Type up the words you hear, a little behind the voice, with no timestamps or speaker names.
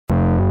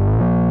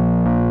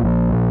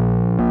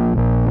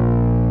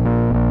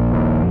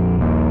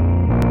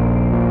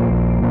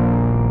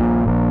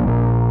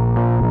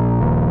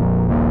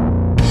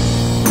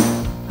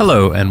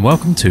Hello and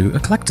welcome to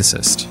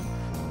Eclecticist.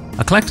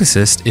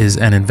 Eclecticist is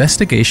an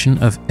investigation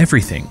of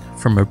everything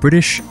from a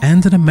British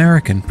and an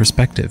American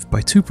perspective by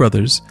two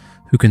brothers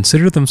who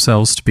consider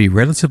themselves to be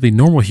relatively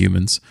normal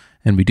humans,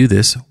 and we do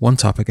this one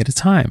topic at a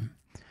time.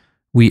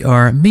 We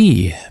are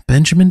me,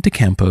 Benjamin de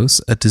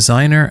Campos, a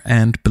designer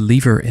and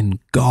believer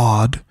in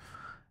God,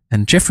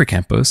 and Jeffrey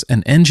Campos,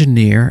 an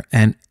engineer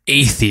and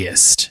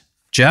atheist.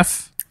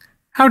 Jeff?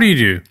 How do you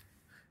do?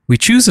 We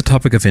choose a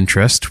topic of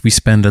interest, we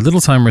spend a little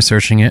time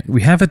researching it,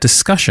 we have a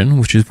discussion,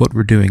 which is what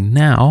we're doing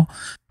now,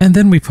 and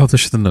then we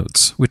publish the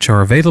notes, which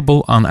are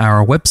available on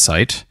our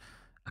website,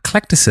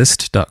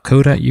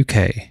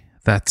 eclecticist.co.uk.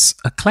 That's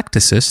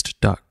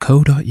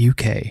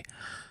eclecticist.co.uk.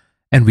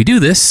 And we do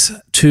this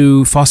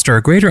to foster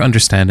a greater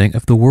understanding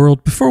of the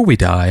world before we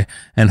die,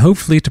 and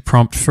hopefully to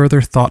prompt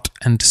further thought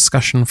and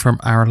discussion from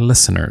our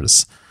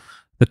listeners.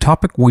 The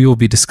topic we will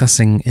be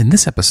discussing in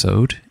this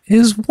episode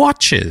is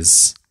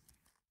watches.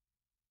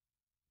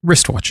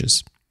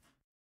 Wristwatches.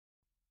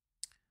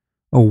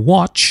 A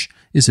watch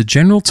is a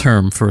general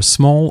term for a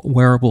small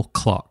wearable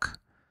clock.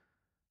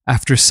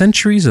 After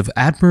centuries of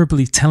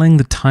admirably telling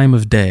the time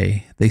of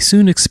day, they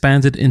soon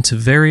expanded into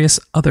various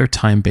other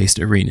time-based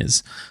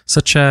arenas,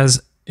 such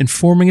as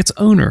informing its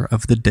owner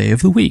of the day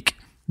of the week,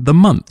 the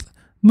month,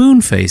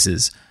 moon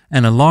phases,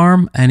 an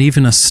alarm, and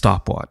even a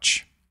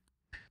stopwatch.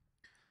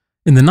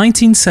 In the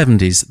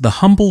 1970s, the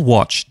humble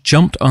watch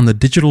jumped on the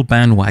digital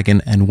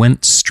bandwagon and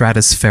went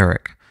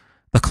stratospheric.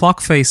 The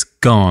clockface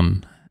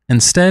gone.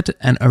 Instead,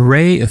 an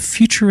array of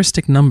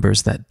futuristic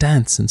numbers that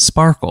dance and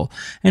sparkle,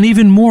 and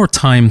even more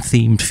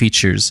time-themed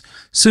features.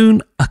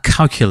 Soon, a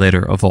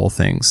calculator of all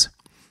things.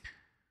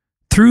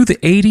 Through the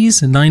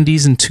 80s,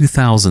 90s, and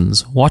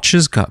 2000s,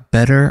 watches got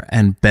better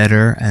and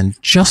better,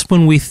 and just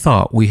when we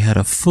thought we had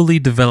a fully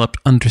developed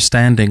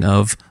understanding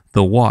of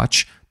the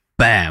watch,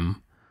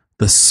 bam,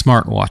 the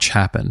smartwatch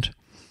happened.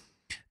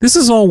 This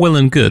is all well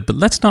and good, but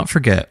let's not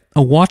forget,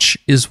 a watch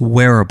is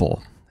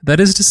wearable. That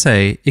is to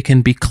say, it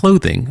can be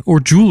clothing or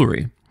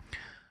jewelry.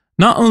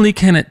 Not only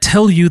can it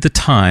tell you the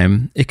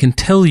time, it can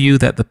tell you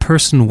that the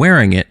person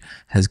wearing it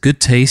has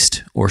good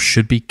taste or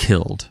should be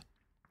killed.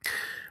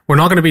 We're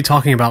not going to be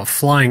talking about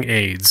flying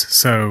aids,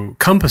 so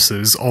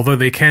compasses, although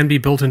they can be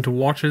built into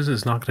watches,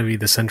 is not going to be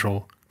the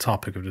central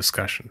topic of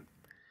discussion.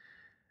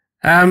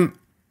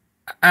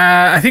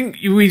 I think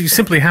we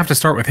simply have to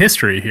start with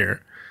history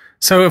here.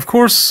 So, of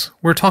course,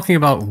 we're talking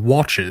about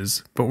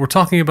watches, but we're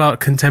talking about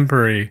the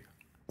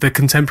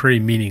contemporary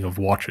meaning of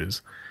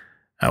watches.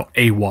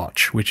 A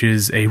watch, which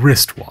is a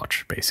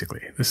wristwatch,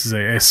 basically. This is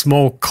a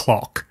small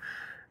clock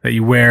that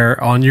you wear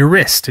on your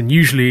wrist, and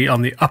usually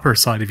on the upper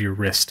side of your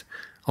wrist.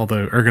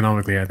 Although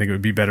ergonomically, I think it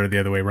would be better the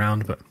other way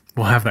around, but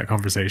we'll have that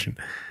conversation.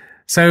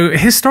 So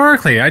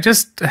historically, I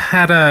just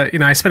had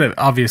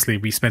obviously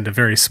we spent a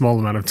very small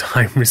amount of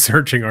time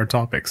researching our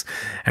topics.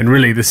 And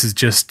really, this is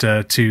just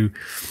to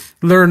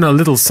learn a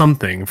little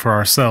something for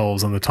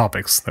ourselves on the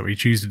topics that we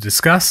choose to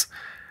discuss.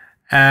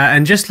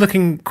 And just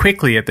looking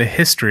quickly at the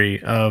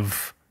history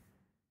of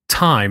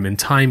time and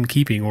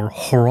timekeeping or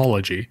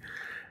horology,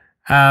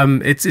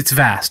 it's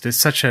vast. It's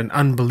such an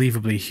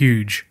unbelievably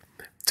huge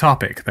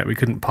topic that we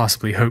couldn't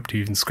possibly hope to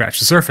even scratch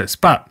the surface.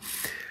 But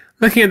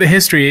looking at the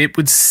history, it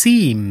would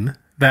seem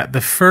that the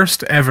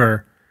first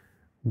ever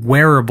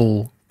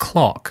wearable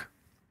clock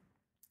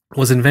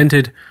was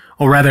invented,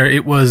 or rather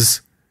it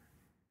was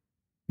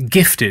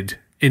gifted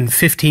in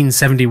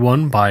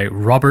 1571 by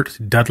Robert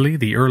Dudley,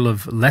 the Earl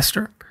of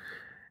Leicester.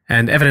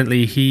 And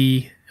evidently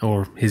he,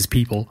 or his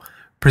people,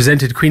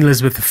 presented Queen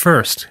Elizabeth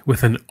I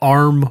with an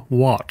arm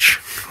watch,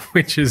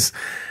 which is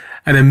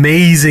an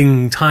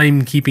amazing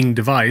timekeeping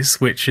device,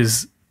 which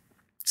is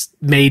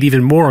made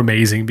even more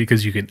amazing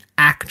because you can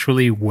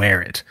actually wear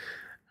it.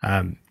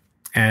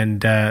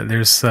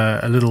 There's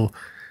a little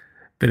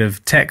bit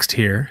of text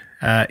here.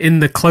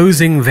 In the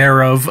closing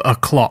thereof a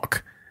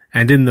clock,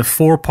 and in the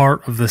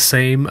forepart of the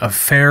same a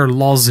fair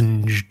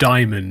lozenge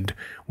diamond,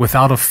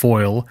 without a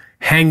foil,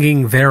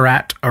 hanging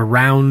thereat a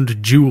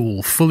round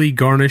jewel, fully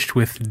garnished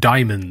with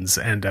diamonds,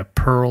 and a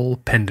pearl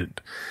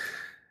pendant.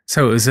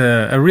 So it was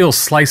a real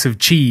slice of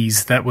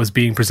cheese that was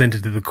being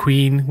presented to the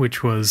Queen,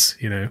 which was,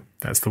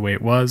 that's the way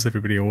it was.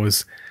 Everybody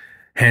always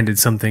handed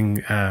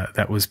something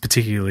that was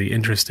particularly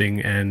interesting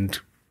and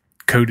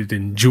coated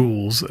in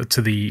jewels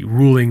to the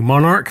ruling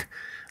monarch,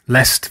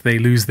 lest they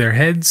lose their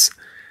heads.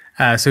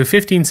 So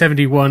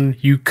 1571,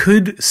 you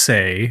could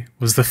say,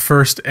 was the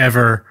first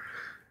ever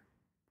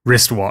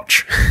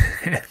wristwatch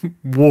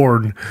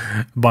worn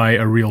by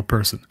a real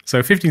person. So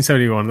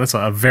 1571, that's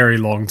a very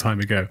long time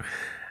ago.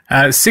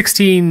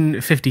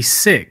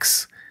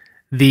 1656,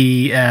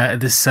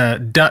 this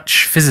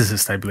Dutch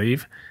physicist, I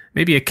believe,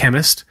 maybe a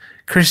chemist,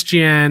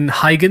 Christian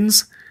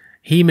Huygens,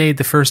 he made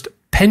the first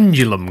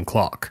pendulum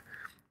clock.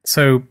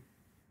 So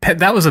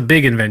that was a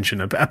big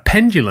invention. A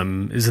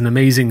pendulum is an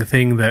amazing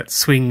thing that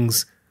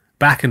swings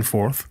back and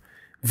forth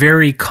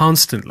very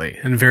constantly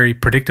and very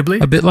predictably.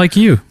 A bit like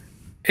you.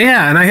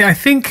 Yeah, and I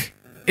think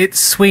it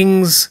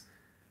swings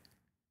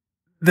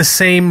the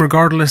same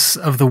regardless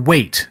of the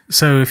weight.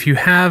 So if you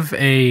have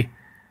a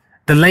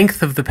the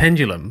length of the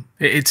pendulum,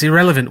 it's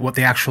irrelevant what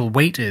the actual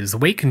weight is. The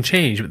weight can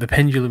change, but the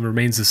pendulum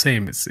remains the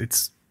same.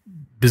 It's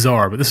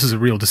bizarre, but this is a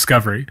real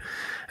discovery.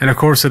 And of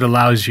course, it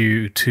allows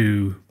you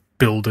to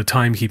build a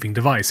timekeeping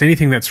device.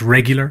 Anything that's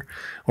regular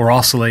or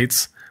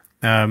oscillates,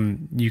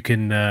 you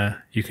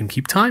can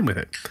keep time with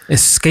it.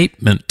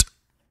 Escapement.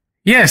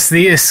 Yes,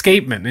 the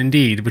escapement,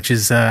 indeed, which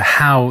is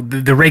how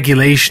the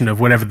regulation of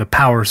whatever the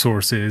power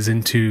source is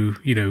into,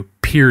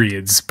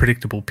 periods,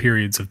 predictable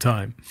periods of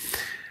time.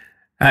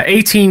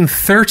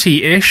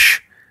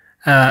 1830-ish,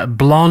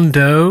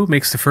 Blondeau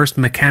makes the first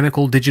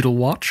mechanical digital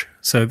watch.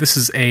 So this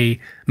is a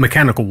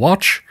mechanical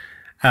watch,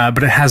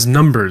 but it has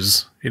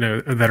numbers,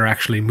 that are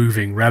actually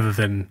moving rather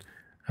than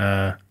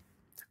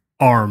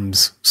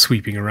arms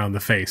sweeping around the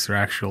face. They're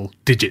actual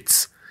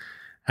digits.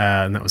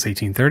 And that was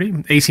 1830.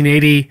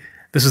 1880,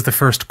 this is the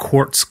first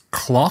quartz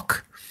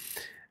clock.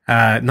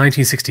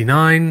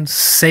 1969,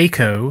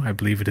 Seiko, I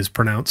believe it is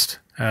pronounced,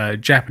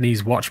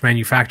 Japanese watch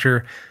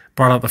manufacturer,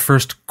 brought out the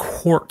first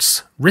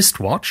quartz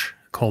wristwatch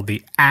called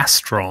the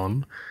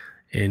Astron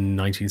in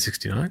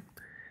 1969.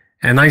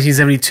 And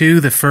 1972,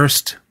 the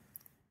first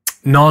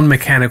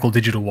non-mechanical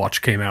digital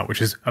watch came out,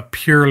 which is a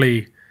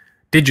purely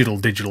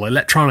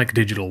electronic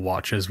digital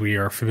watch, as we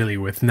are familiar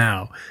with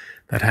now,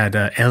 that had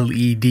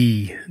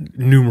LED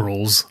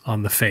numerals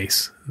on the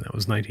face. That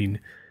was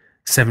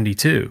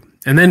 1972.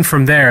 And then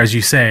from there, as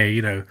you say,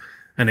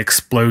 an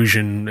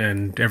explosion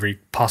and every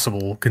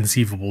possible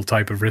conceivable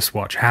type of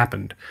wristwatch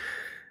happened.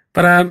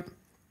 But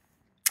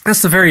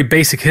that's the very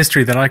basic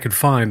history that I could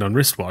find on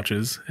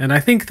wristwatches. And I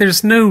think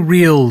there's no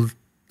real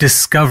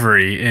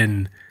discovery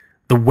in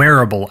the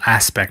wearable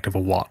aspect of a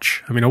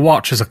watch. I mean, a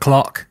watch is a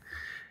clock.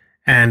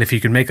 And if you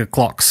can make a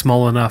clock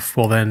small enough,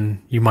 well,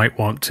 then you might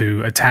want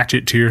to attach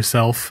it to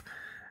yourself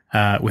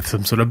with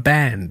some sort of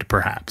band,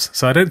 perhaps.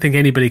 So I don't think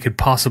anybody could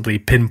possibly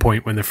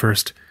pinpoint when the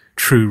first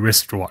true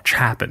wristwatch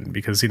happened,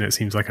 because, it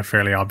seems like a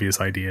fairly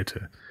obvious idea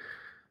to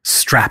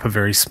strap a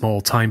very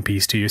small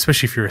timepiece to you,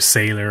 especially if you're a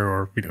sailor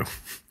or,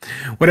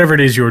 whatever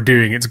it is you're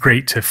doing. It's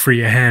great to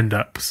free a hand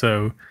up.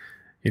 So,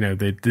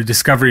 the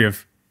discovery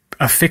of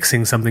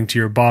affixing something to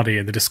your body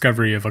and the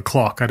discovery of a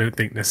clock, I don't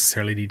think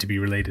necessarily need to be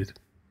related.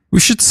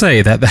 We should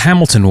say that the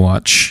Hamilton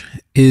watch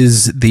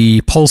is the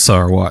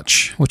pulsar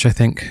watch, which I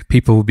think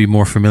people will be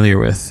more familiar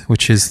with,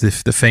 which is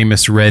the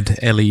famous red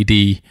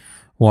LED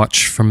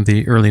watch from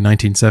the early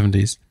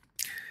 1970s.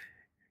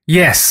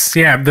 Yes,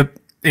 yeah,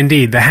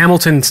 indeed. The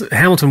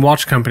Hamilton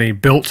Watch Company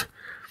built,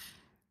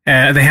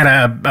 they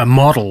had a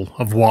model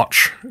of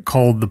watch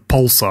called the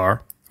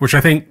Pulsar, which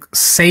I think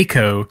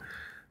Seiko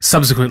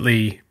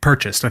subsequently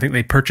purchased. I think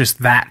they purchased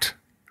that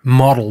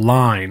model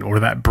line or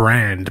that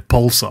brand,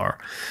 Pulsar.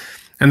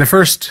 And the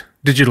first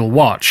digital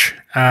watch,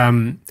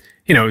 it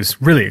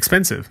was really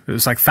expensive. It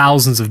was like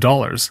thousands of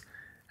dollars.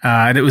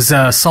 And it was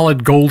a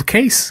solid gold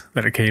case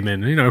that it came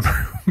in,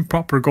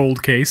 proper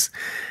gold case.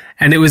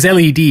 And it was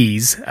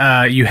LEDs.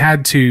 You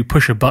had to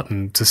push a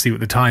button to see what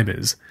the time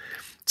is.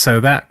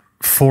 So that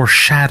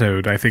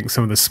foreshadowed, I think,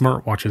 some of the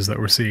smartwatches that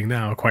we're seeing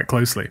now quite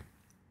closely.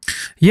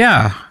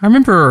 Yeah, I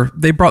remember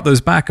they brought those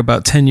back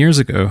about 10 years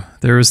ago.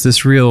 There was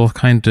this real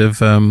kind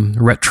of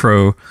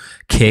retro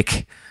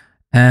kick.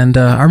 And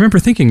I remember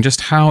thinking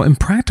just how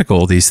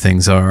impractical these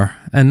things are.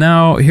 And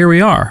now here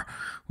we are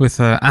with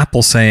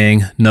Apple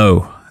saying,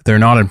 no, they're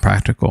not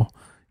impractical.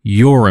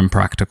 You're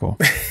impractical.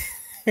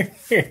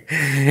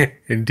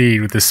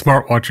 Indeed, with the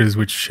smartwatches,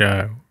 which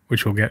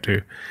we'll get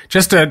to.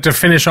 Just to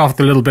finish off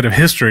the little bit of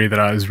history that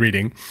I was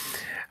reading,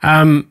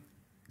 time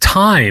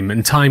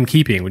and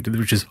timekeeping,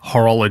 which is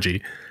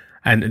horology,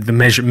 and the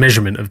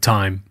measurement of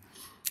time,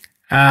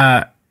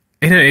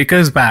 it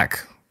goes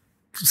back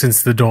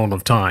since the dawn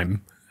of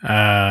time.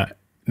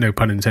 No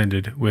pun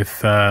intended,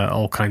 with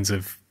all kinds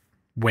of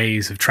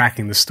ways of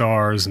tracking the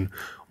stars and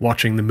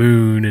watching the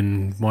moon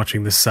and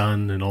watching the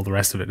sun and all the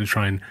rest of it to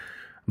try and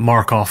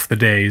mark off the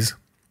days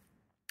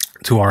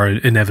to our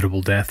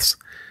inevitable deaths.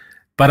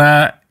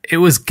 But it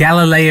was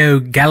Galileo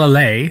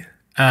Galilei,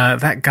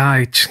 that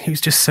guy, he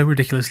was just so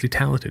ridiculously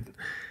talented.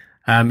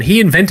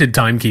 He invented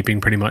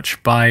timekeeping pretty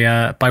much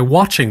by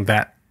watching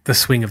the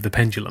swing of the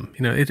pendulum.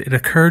 It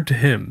occurred to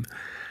him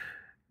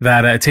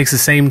that it takes the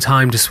same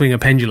time to swing a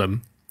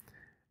pendulum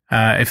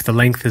if the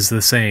length is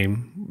the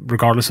same,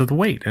 regardless of the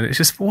weight. And it's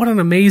just, what an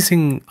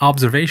amazing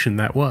observation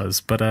that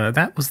was. But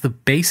that was the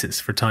basis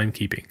for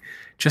timekeeping.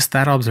 Just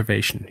that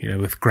observation,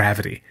 with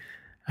gravity.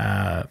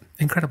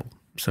 Incredible.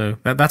 So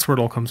that's where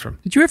it all comes from.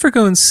 Did you ever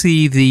go and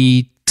see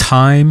the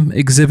time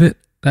exhibit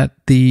at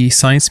the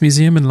Science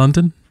Museum in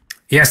London?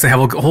 Yes, they have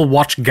a whole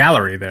watch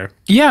gallery there.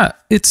 Yeah,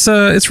 it's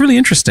really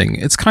interesting.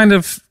 It's kind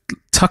of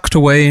tucked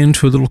away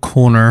into a little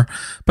corner,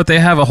 but they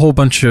have a whole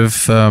bunch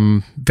of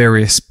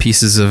various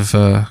pieces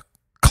of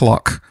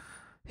clock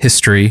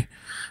history,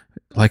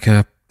 like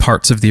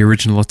parts of the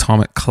original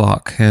atomic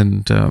clock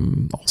and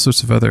all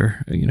sorts of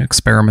other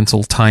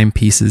experimental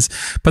timepieces.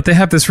 But they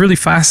have this really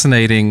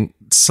fascinating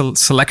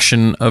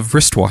selection of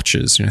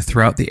wristwatches,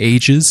 throughout the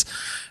ages.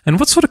 And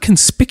what's sort of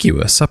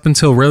conspicuous up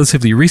until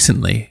relatively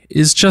recently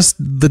is just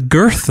the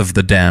girth of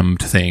the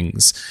damned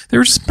things.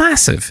 They're just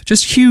massive,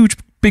 just huge,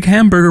 big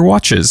hamburger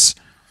watches.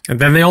 And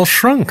then they all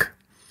shrunk.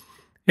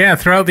 Yeah,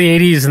 throughout the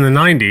 80s and the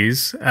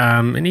 90s,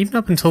 and even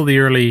up until the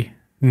early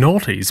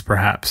noughties,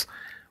 perhaps,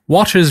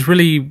 watches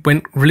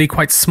went really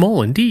quite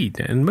small indeed.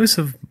 And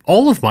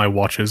all of my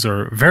watches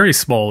are very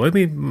small.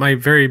 Only my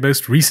very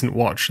most recent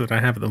watch that I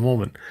have at the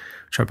moment,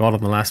 which I bought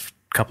in the last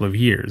couple of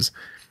years,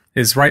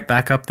 is right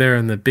back up there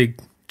in the big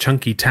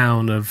chunky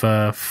town of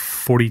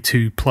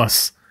 42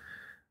 plus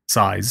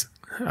size.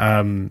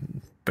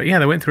 But yeah,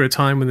 they went through a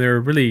time when they were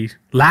really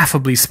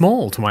laughably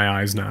small to my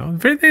eyes now.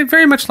 They're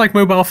very much like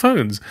mobile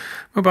phones.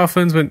 Mobile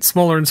phones went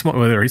smaller and smaller.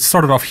 Well, it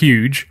started off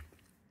huge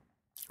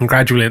and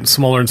gradually went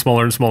smaller and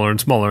smaller and smaller and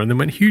smaller and then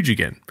went huge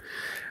again.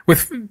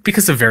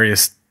 Because of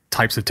various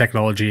types of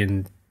technology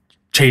and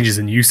changes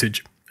in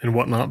usage and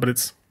whatnot. But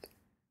it's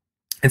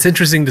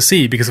interesting to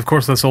see because, of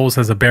course, this always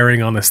has a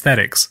bearing on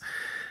aesthetics.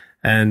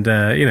 And,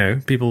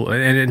 people,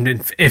 and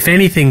if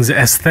anything's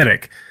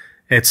aesthetic,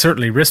 it's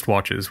certainly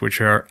wristwatches,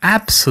 which are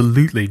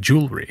absolutely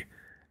jewelry,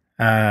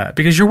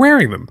 because you're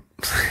wearing them.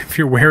 If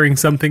you're wearing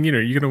something,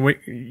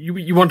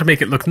 you want to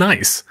make it look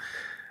nice,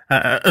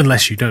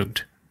 unless you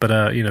don't. But,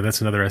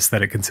 that's another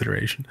aesthetic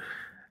consideration.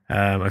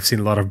 I've seen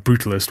a lot of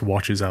brutalist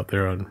watches out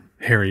there on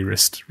hairy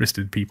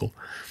wristed people.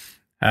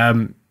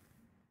 But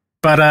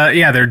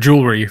they're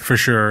jewelry for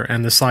sure.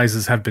 And the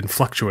sizes have been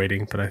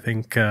fluctuating, but I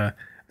think,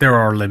 there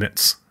are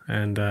limits.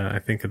 And I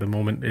think at the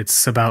moment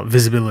it's about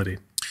visibility.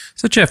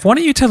 So, Jeff, why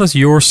don't you tell us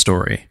your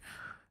story?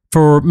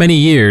 For many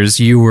years,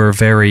 you were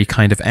very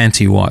kind of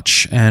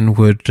anti-watch and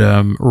would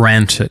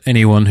rant at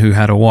anyone who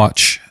had a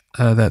watch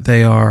that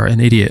they are an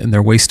idiot and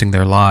they're wasting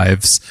their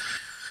lives.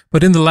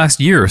 But in the last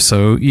year or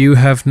so, you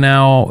have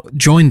now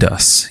joined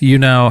us. You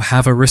now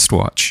have a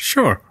wristwatch.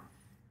 Sure.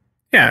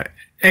 Yeah,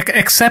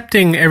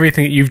 accepting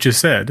everything that you've just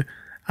said,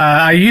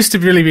 I used to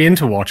really be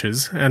into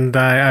watches, and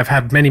I've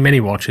had many, many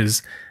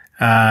watches.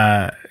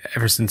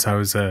 Ever since I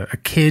was a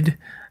kid,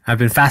 I've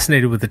been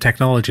fascinated with the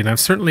technology, and I've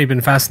certainly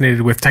been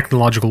fascinated with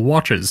technological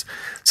watches.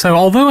 So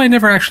although I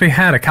never actually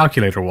had a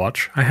calculator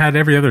watch, I had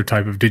every other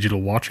type of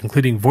digital watch,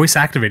 including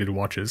voice-activated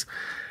watches.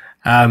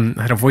 I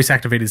had a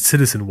voice-activated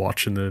Citizen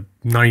watch in the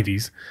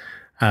 90s,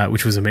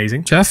 which was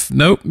amazing. Jeff,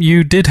 nope,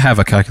 you did have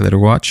a calculator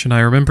watch, and I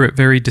remember it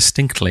very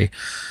distinctly.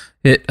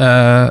 It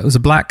was a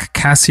black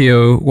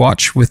Casio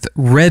watch with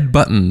red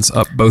buttons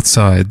up both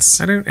sides.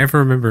 I don't ever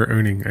remember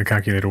owning a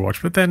calculator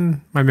watch, but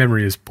then my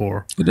memory is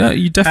poor.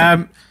 You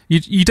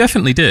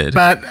definitely did.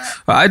 But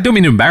I don't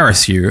mean to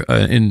embarrass you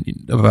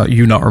about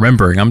you not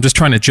remembering. I'm just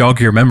trying to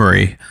jog your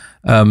memory,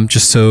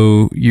 just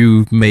so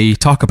you may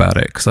talk about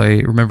it, because I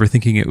remember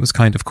thinking it was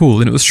kind of cool.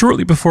 And it was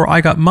shortly before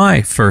I got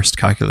my first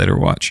calculator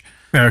watch.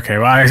 Okay,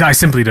 well, I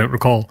simply don't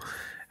recall.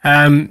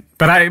 But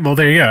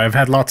there you go. I've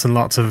had lots and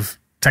lots of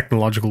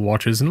technological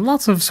watches and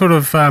lots of sort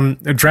of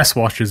dress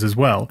watches as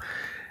well.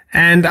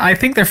 And I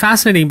think they're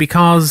fascinating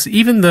because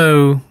even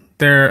though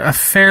they're a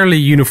fairly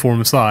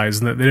uniform size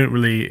and that they don't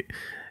really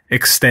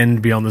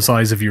extend beyond the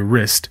size of your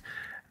wrist,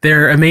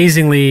 they're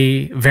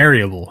amazingly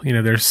variable.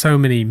 There's so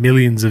many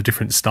millions of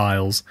different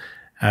styles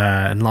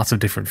and lots of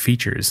different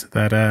features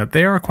that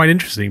they are quite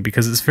interesting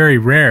because it's very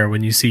rare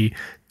when you see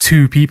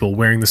two people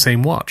wearing the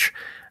same watch.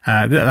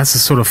 That's a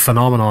sort of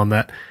phenomenon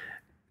that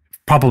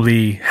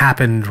probably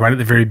happened right at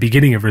the very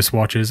beginning of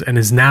wristwatches and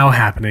is now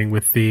happening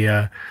with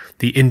the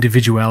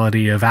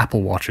individuality of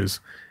Apple watches,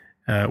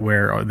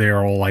 where they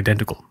are all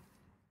identical,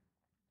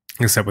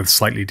 except with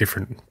slightly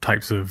different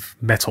types of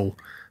metal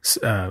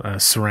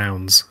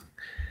surrounds.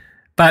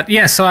 But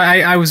yeah, so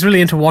I was really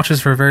into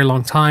watches for a very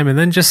long time, and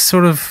then just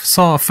sort of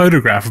saw a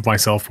photograph of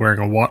myself wearing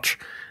a watch,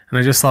 and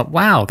I just thought,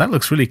 wow, that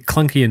looks really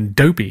clunky and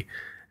dopey.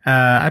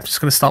 I'm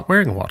just going to stop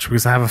wearing a watch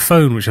because I have a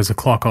phone which has a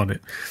clock on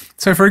it.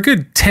 So for a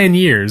good 10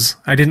 years,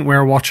 I didn't wear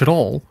a watch at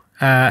all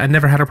and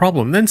never had a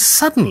problem. Then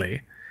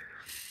suddenly,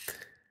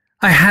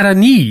 I had a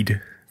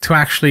need to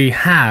actually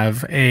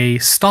have a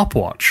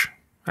stopwatch.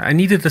 I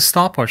needed a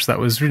stopwatch that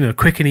was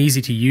quick and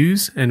easy to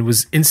use and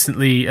was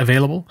instantly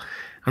available.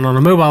 And on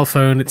a mobile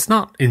phone, it's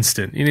not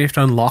instant. You have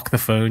to unlock the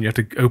phone, you have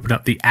to open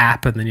up the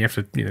app, and then you have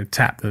to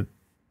tap a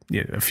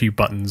few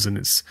buttons, and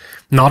it's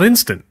not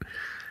instant.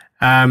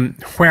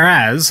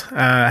 Whereas,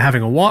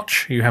 having a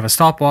watch, you have a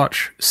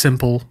stopwatch,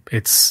 simple,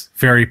 it's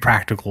very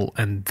practical,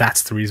 and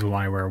that's the reason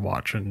why I wear a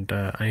watch. And,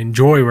 I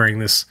enjoy wearing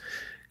this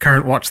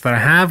current watch that I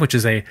have, which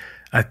is a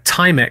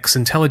Timex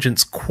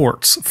Intelligence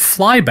Quartz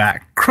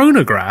flyback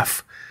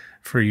chronograph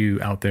for you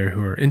out there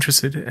who are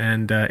interested.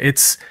 And,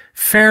 it's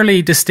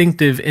fairly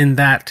distinctive in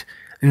that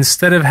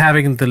instead of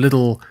having the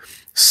little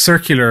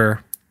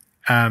circular,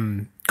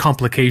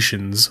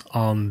 complications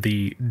on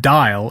the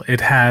dial,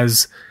 it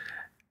has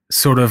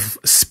sort of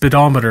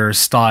speedometer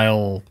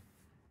style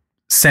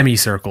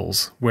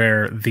semicircles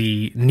where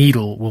the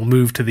needle will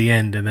move to the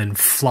end and then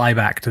fly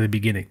back to the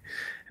beginning.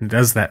 And it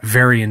does that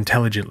very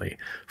intelligently.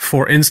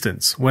 For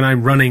instance, when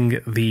I'm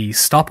running the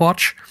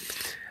stopwatch,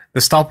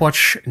 The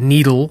stopwatch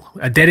needle,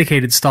 a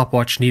dedicated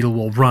stopwatch needle,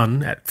 will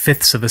run at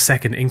fifths of a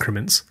second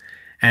increments.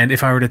 And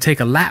if I were to take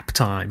a lap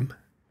time,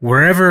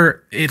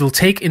 wherever it'll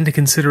take into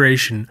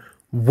consideration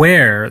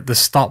where the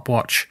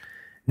stopwatch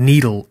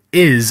needle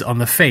is on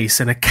the face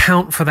and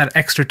account for that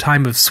extra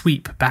time of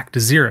sweep back to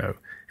 0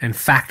 and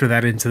factor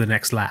that into the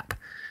next lap.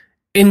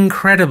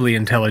 Incredibly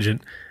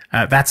intelligent.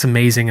 That's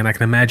amazing, and I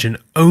can imagine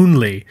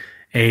only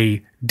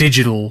a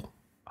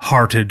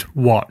digital-hearted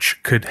watch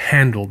could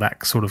handle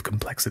that sort of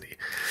complexity.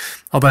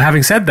 Although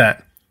having said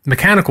that,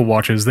 mechanical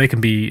watches, they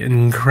can be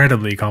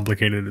incredibly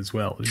complicated as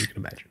well, as you can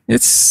imagine.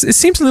 It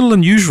seems a little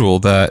unusual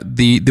that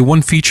the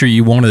one feature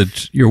you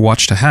wanted your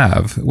watch to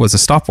have was a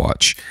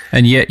stopwatch,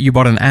 and yet you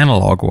bought an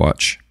analog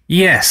watch.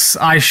 Yes,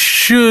 I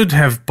should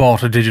have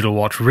bought a digital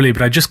watch, really,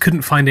 but I just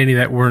couldn't find any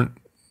that weren't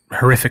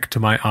horrific to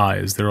my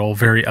eyes. They're all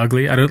very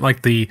ugly. I don't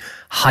like the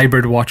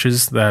hybrid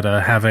watches that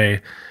have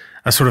a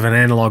sort of an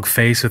analog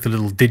face with the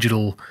little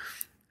digital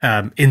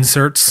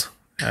inserts.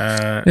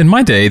 In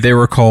my day, they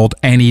were called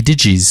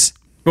Ani-Digis.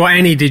 Well,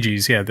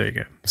 Ani-Digis, yeah, there you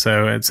go.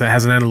 So it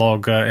has an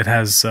analog, it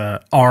has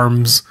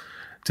arms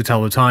to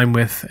tell the time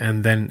with,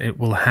 and then it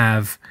will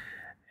have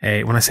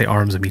when I say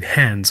arms, I mean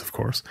hands, of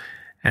course,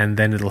 and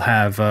then it'll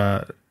have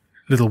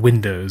little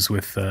windows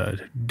with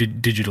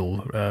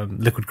digital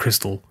liquid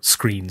crystal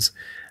screens.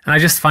 And I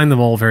just find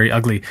them all very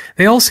ugly.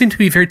 They all seem to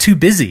be too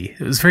busy.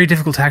 It was very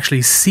difficult to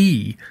actually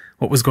see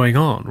what was going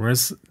on,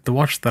 whereas the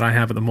watch that I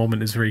have at the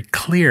moment is very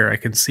clear. I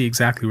can see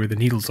exactly where the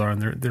needles are,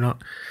 and they're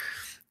not...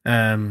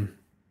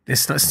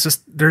 It's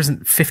just there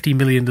isn't 50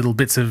 million little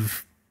bits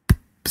of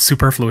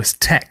superfluous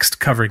text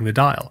covering the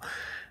dial,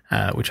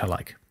 which I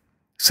like.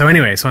 So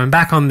anyway, so I'm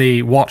back on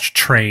the watch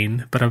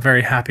train, but I'm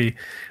very happy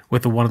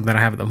with the one that I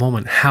have at the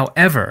moment.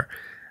 However,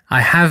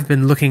 I have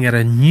been looking at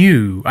a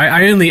new.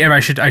 I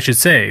should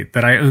say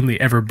that I only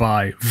ever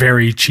buy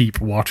very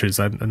cheap watches.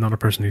 I'm not a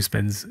person who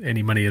spends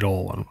any money at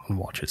all on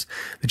watches.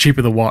 The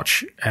cheaper the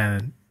watch,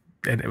 and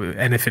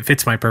if it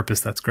fits my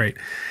purpose, that's great.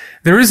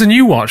 There is a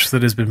new watch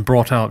that has been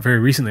brought out very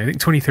recently. I think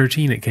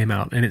 2013 it came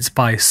out, and it's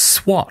by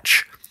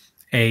Swatch,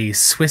 a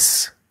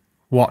Swiss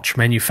watch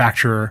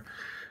manufacturer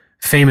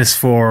famous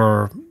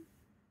for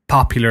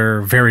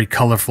popular, very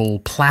colorful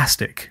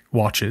plastic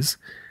watches,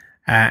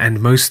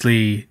 and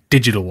mostly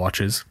digital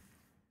watches.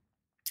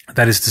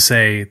 That is to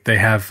say, they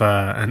have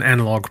an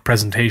analog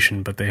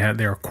presentation, but they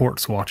are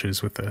quartz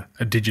watches with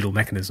a digital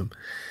mechanism.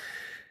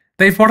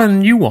 They've brought a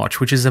new watch,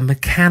 which is a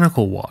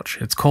mechanical watch.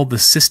 It's called the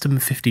System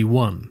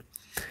 51.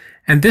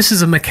 And this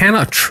is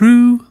a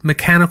true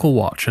mechanical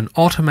watch, an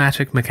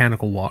automatic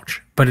mechanical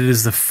watch, but it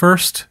is the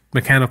first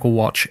mechanical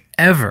watch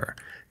ever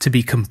to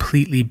be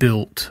completely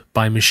built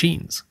by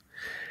machines.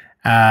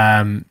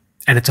 And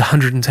it's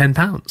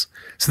 £110.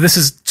 So this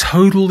is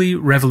totally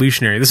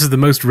revolutionary. This is the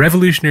most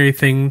revolutionary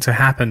thing to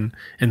happen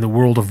in the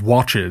world of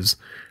watches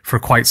for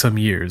quite some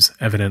years,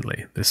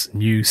 evidently. This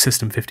new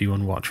System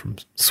 51 watch from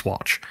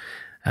Swatch.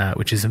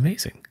 Which is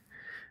amazing.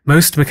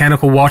 Most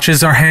mechanical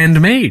watches are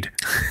handmade.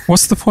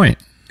 What's the point?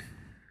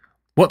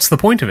 What's the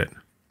point of it?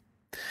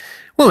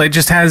 Well, it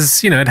just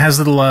has, it has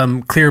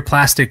little clear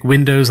plastic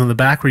windows on the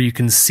back where you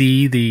can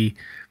see the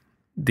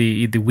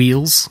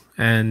wheels,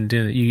 and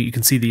you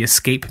can see the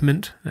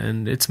escapement,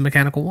 and it's a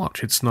mechanical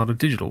watch. It's not a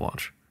digital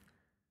watch.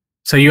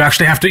 So you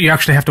actually have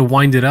to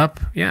wind it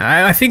up.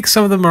 Yeah, I think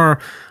some of them are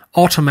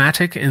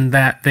automatic in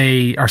that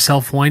they are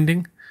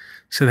self-winding.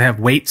 So they have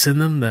weights in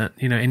them that,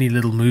 any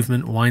little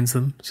movement winds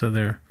them. So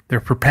they're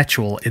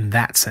perpetual in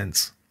that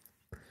sense.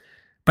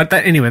 But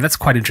that's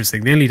quite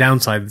interesting. The only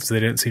downside is they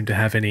don't seem to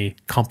have any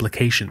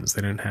complications.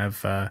 They don't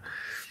have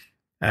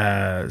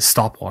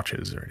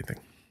stopwatches or anything.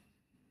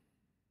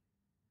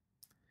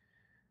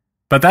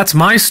 But that's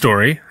my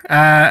story.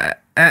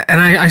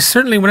 And I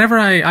certainly, whenever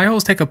I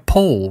always take a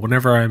poll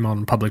whenever I'm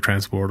on public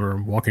transport or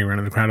I'm walking around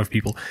in a crowd of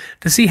people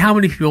to see how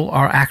many people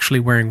are actually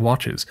wearing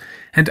watches.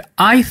 And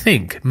I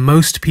think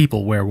most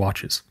people wear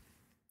watches.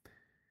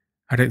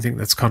 I don't think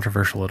that's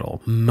controversial at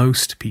all.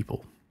 Most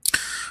people.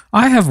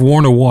 I have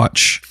worn a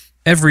watch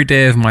every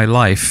day of my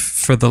life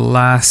for the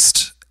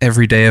last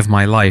every day of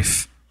my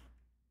life.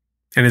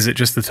 And is it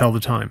just to tell the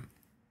time?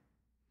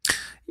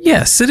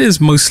 Yes, it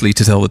is mostly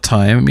to tell the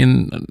time. I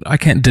mean, I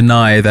can't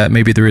deny that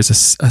maybe there is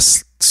a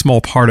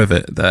small part of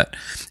it that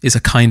is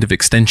a kind of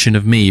extension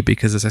of me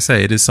because, as I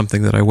say, it is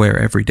something that I wear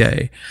every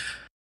day.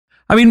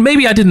 I mean,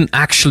 maybe I didn't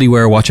actually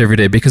wear a watch every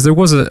day because there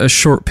was a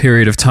short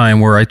period of time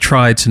where I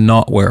tried to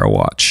not wear a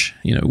watch.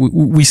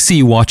 We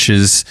see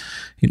watches,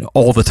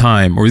 all the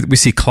time, or we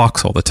see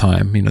clocks all the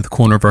time, the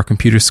corner of our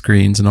computer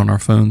screens and on our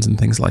phones and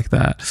things like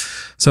that.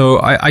 So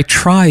I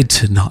tried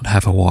to not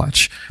have a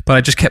watch, but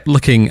I just kept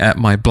looking at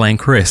my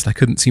blank wrist. I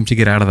couldn't seem to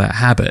get out of that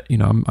habit.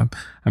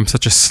 I'm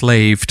such a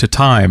slave to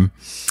time.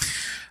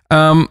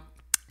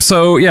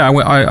 So yeah,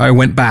 I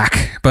went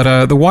back,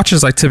 but the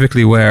watches I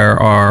typically wear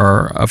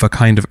are of a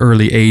kind of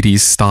early 80s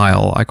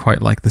style. I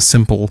quite like the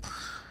simple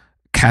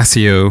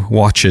Casio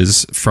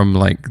watches from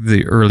like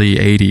the early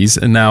 80s,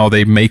 and now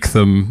they make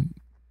them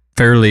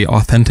fairly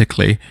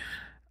authentically.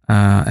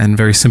 and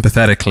very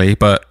sympathetically,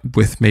 but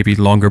with maybe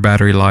longer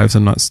battery lives.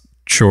 I'm not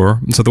sure.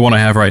 And so the one I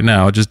have right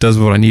now just does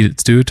what I need it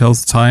to do. It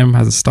tells the time,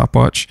 has a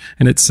stopwatch,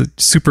 and it's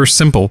super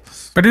simple.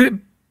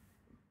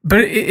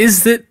 But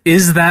is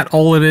that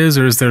all it is,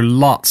 or is there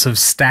lots of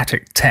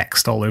static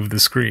text all over the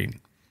screen?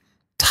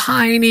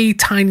 Tiny,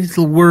 tiny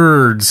little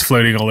words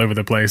floating all over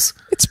the place.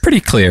 It's pretty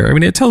clear. I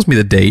mean, it tells me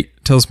the date,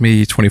 it tells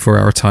me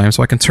 24-hour time,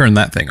 so I can turn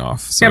that thing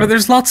off. So. Yeah, but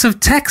there's lots of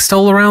text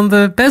all around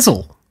the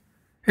bezel.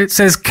 It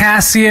says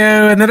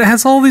Casio, and then it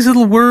has all these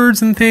little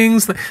words and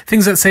things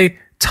that say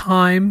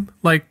time,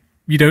 like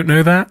you don't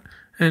know that,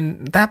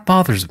 and that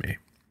bothers me.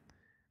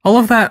 All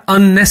of that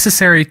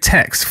unnecessary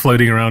text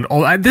floating around.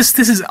 This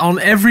is on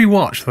every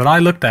watch that I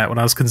looked at when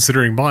I was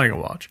considering buying a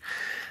watch.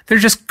 They're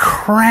just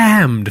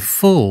crammed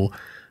full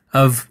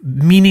of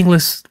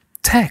meaningless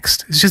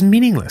text. It's just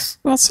meaningless.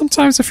 Well,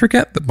 sometimes I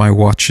forget that my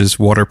watch is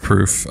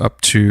waterproof up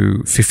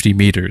to 50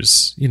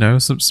 meters. You know,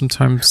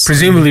 sometimes...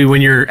 Presumably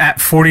when you're at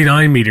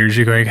 49 meters,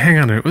 you're going, hang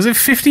on a minute, was it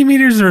 50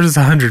 meters or is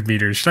it 100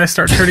 meters? Should I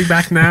start turning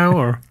back now,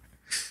 or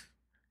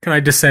can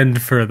I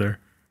descend further?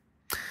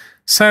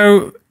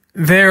 So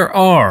there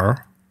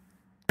are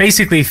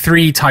basically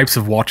 3 types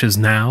of watches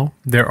now.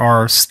 There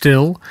are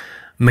still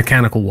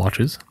mechanical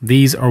watches.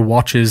 These are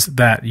watches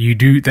that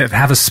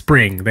have a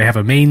spring. They have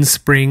a main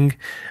spring,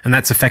 and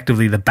that's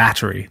effectively the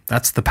battery.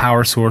 That's the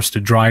power source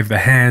to drive the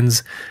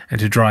hands and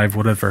to drive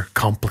whatever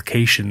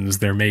complications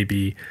there may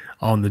be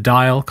on the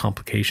dial.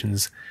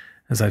 Complications,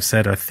 as I've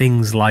said, are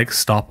things like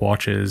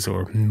stopwatches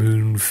or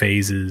moon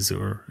phases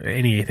or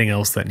anything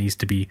else that needs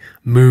to be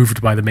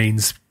moved by the main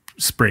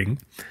spring.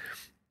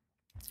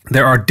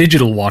 There are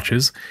digital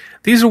watches.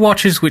 These are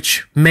watches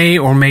which may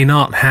or may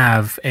not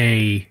have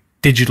a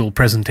digital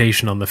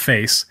presentation on the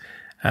face,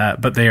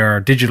 but they are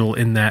digital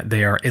in that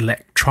they are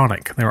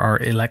electronic. There are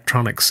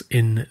electronics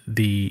in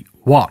the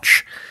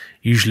watch,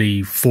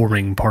 usually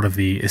forming part of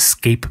the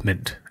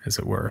escapement, as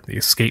it were. The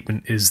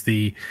escapement is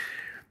the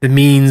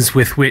means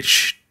with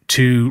which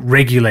to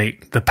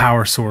regulate the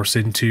power source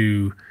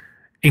into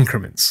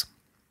increments.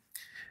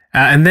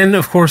 And then,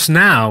 of course,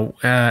 now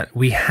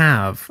we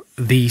have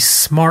the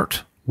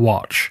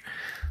smartwatch.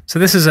 So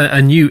this is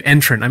a new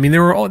entrant. I mean,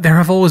 there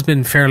have always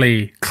been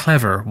fairly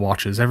clever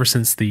watches. Ever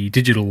since the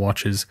digital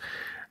watches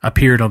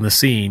appeared on the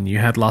scene, you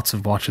had lots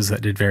of watches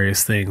that did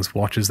various things.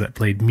 Watches that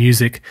played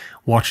music,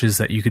 watches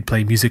that you could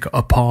play music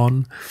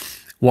upon,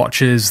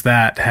 watches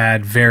that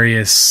had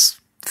various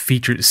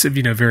features,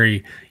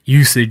 very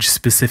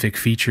usage-specific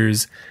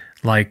features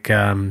like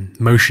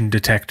motion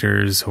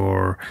detectors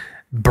or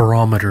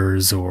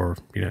barometers or,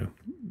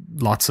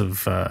 lots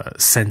of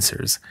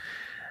sensors.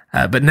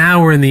 But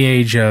now we're in the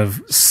age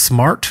of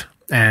smart,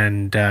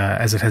 and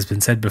as it has been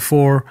said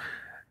before,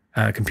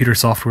 computer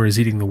software is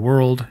eating the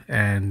world,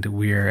 and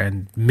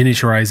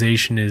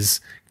miniaturization is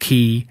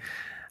key.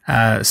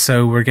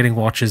 So we're getting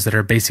watches that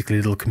are basically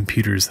little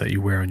computers that you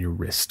wear on your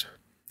wrist.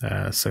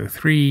 So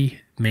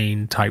 3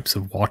 main types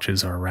of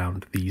watches are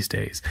around these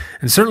days,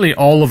 and certainly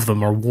all of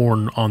them are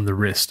worn on the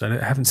wrist. I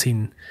haven't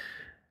seen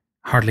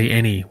hardly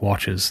any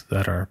watches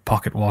that are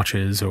pocket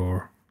watches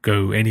or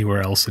go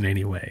anywhere else in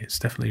any way. It's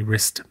definitely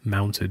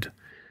wrist-mounted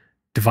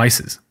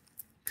devices.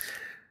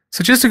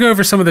 So just to go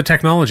over some of the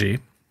technology,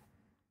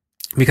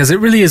 because it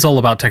really is all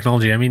about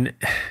technology. I mean,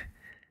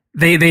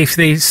 they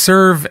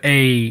serve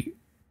a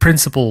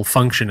principal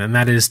function, and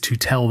that is to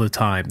tell the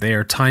time. They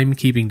are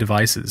time-keeping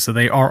devices, so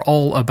they are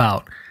all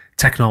about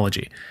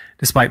technology,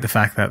 despite the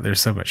fact that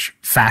there's so much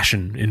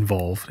fashion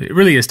involved. It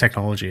really is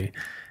technology.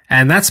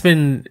 And that's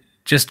been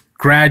just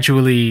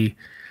gradually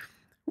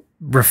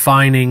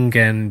refining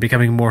and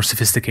becoming more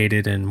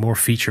sophisticated and more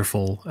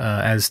featureful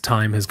as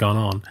time has gone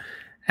on.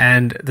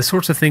 And the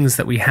sorts of things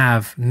that we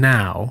have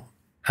now,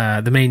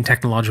 the main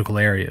technological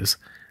areas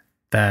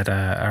that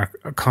are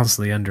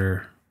constantly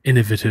under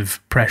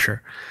innovative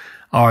pressure,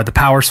 are the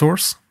power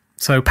source.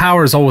 So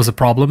power is always a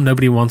problem.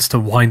 Nobody wants to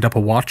wind up a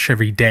watch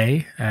every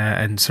day.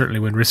 And certainly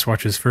when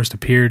wristwatches first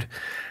appeared,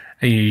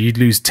 you'd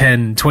lose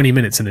 10, 20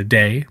 minutes in a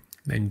day.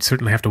 And you'd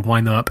certainly have to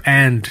wind them up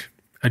and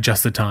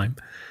adjust the time.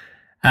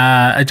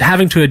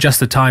 Having to adjust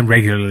the time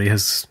regularly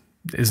is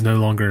no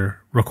longer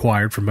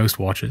required for most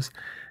watches.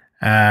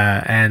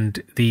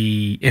 And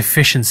the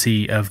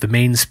efficiency of the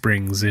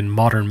mainsprings in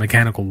modern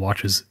mechanical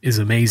watches is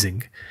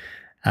amazing.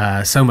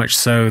 So much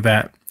so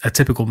that a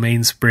typical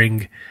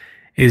mainspring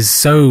is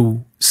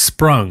so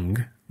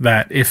sprung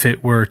that if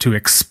it were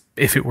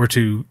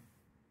to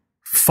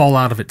fall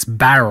out of its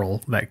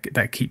barrel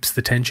that keeps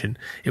the tension,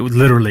 it would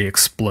literally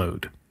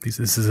explode.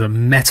 This is a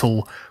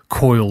metal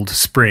coiled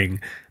spring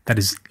that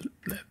is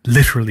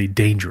literally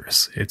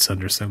dangerous. It's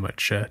under so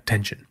much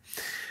tension.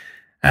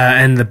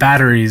 And the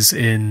batteries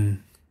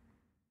in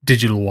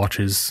digital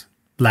watches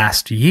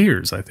last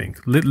years, I think.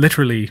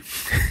 Literally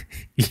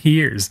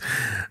years.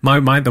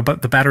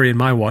 The battery in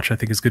my watch, I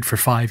think, is good for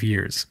 5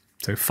 years.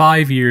 So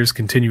 5 years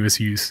continuous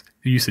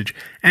usage.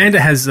 And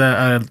it has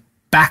a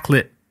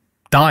backlit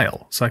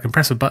dial. So I can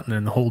press a button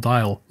and the whole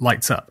dial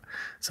lights up.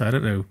 So I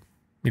don't know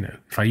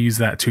if I use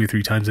that 2 or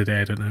 3 times a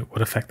day, I don't know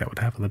what effect that would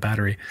have on the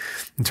battery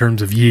in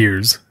terms of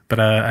years. But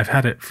I've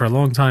had it for a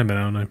long time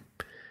now, and I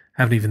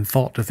haven't even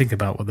thought to think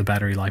about what the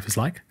battery life is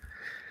like.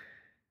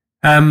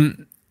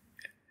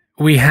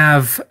 We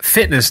have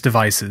fitness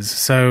devices.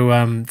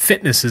 So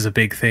fitness is a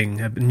big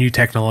thing, a new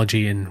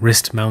technology in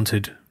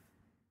wrist-mounted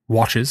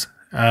watches.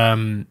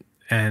 And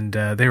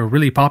they were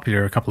really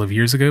popular a couple of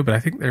years ago, but I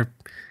think they're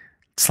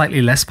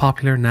slightly less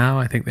popular now.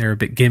 I think they're a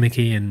bit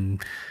gimmicky,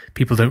 and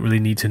people don't really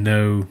need to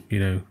know,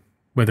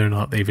 whether or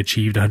not they've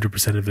achieved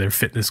 100% of their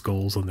fitness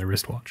goals on their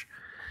wristwatch.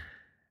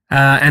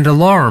 And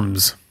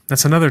alarms.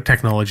 That's another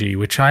technology,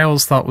 which I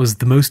always thought was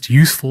the most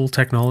useful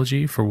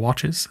technology for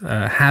watches.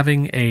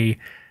 Having a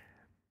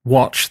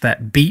watch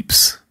that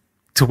beeps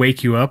to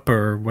wake you up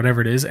or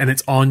whatever it is, and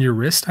it's on your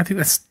wrist.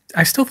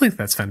 I still think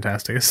that's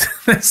fantastic.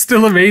 That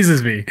still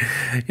amazes me.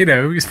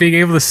 Just being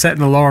able to set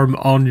an alarm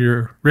on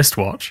your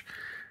wristwatch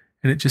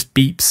and it just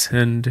beeps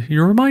and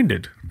you're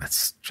reminded.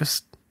 That's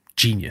just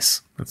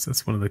genius.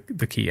 That's one of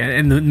the key.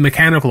 And the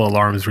mechanical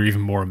alarms were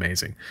even more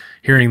amazing.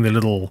 Hearing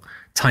the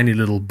tiny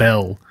little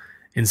bell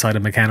inside a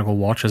mechanical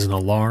watch as an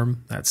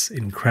alarm, that's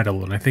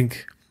incredible. And I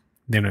think,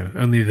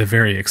 only the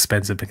very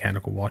expensive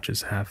mechanical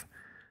watches have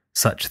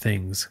such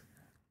things.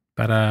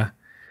 But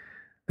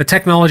the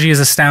technology is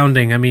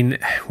astounding. I mean,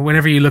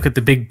 whenever you look at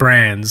the big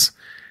brands,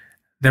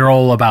 they're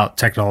all about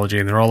technology,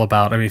 and they're all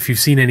about, if you've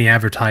seen any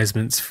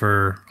advertisements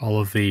for all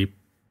of the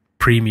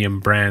premium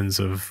brands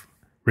of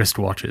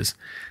wristwatches,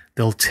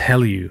 they'll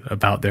tell you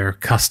about their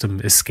custom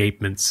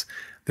escapements.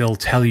 They'll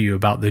tell you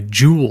about the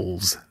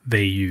jewels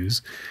they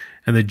use.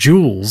 And the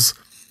jewels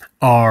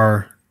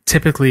are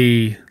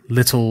typically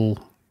little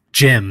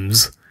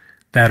gems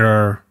that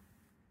are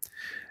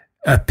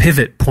a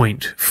pivot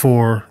point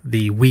for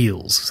the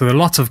wheels. So there are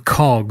lots of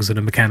cogs in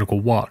a mechanical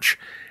watch,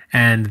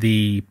 and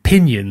the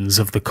pinions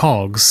of the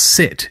cogs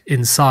sit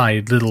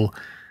inside little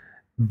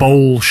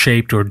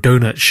bowl-shaped or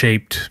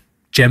donut-shaped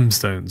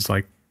gemstones,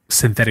 like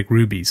synthetic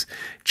rubies,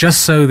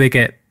 just so they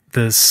get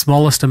the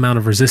smallest amount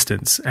of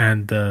resistance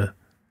and the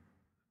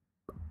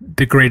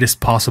greatest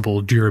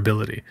possible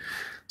durability.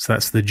 So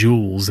that's the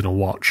jewels in a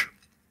watch.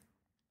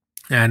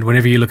 And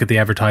whenever you look at the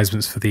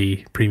advertisements for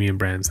the premium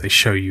brands, they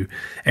show you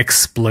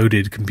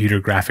exploded computer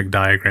graphic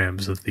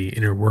diagrams of the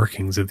inner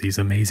workings of these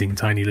amazing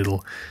tiny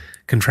little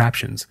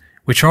contraptions,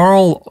 which are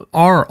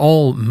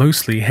all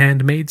mostly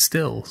handmade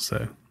still.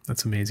 So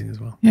that's amazing as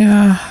well.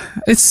 Yeah,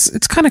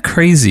 it's kind of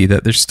crazy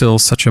that there's still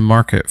such a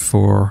market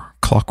for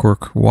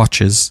clockwork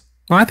watches.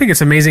 Well, I think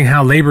it's amazing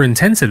how labor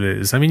intensive it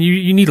is. I mean,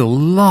 you need a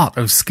lot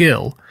of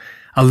skill,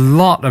 a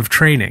lot of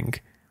training,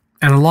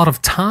 and a lot of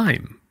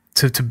time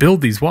to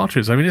build these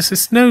watches. I mean,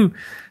 it's no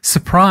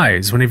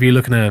surprise whenever you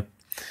look in a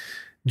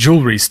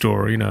jewelry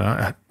store,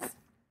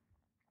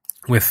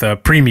 with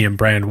premium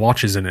brand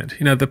watches in it.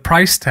 The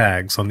price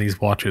tags on these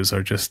watches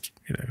are just,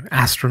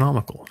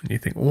 astronomical. And you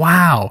think,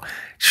 wow,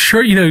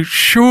 sure,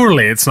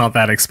 surely it's not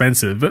that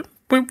expensive. But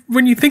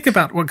when you think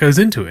about what goes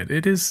into it,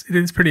 it is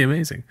pretty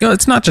amazing.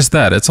 It's not just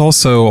that. It's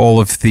also all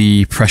of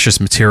the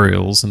precious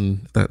materials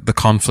and the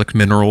conflict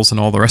minerals and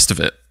all the rest of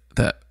it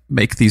that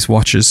make these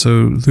watches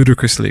so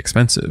ludicrously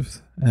expensive,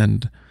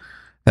 and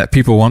that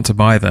people want to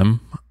buy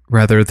them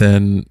rather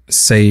than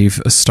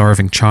save a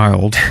starving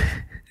child.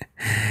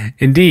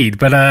 Indeed,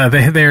 but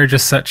they're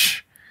just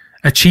such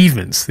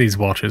achievements, these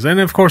watches. And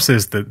of course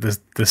there's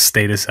the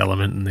status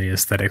element and the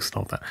aesthetics and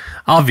all that,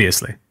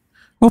 obviously.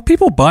 Well,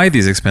 people buy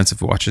these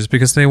expensive watches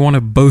because they want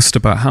to boast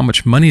about how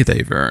much money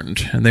they've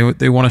earned, and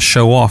they want to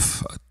show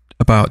off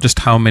about just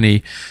how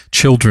many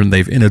children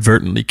they've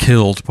inadvertently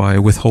killed by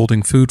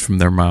withholding food from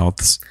their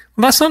mouths.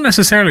 Well, that's not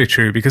necessarily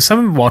true, because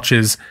some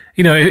watches,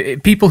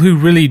 people who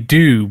really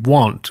do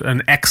want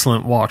an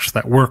excellent watch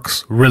that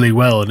works really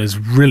well and is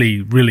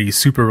really, really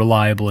super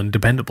reliable and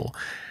dependable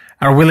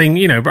are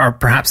willing, are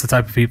perhaps the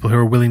type of people who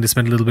are willing to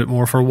spend a little bit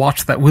more for a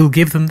watch that will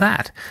give them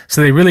that. So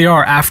they really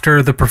are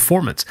after the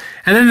performance.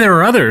 And then there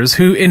are others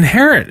who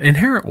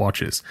inherit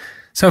watches.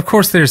 So of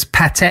course there's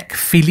Patek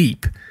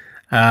Philippe,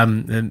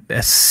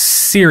 a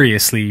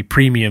seriously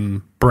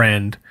premium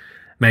brand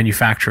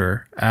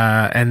manufacturer,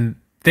 and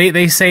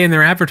they say in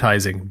their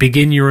advertising,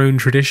 begin your own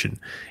tradition.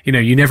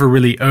 You never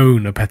really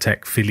own a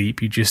Patek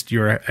Philippe.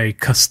 You're a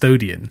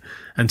custodian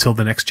until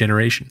the next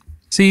generation.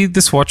 See,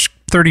 this watch,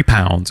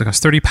 £30. It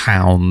costs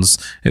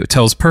 £30. It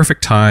tells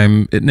perfect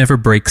time. It never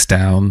breaks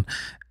down,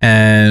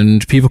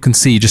 and people can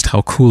see just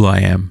how cool I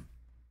am.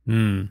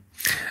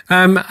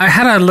 I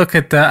had a look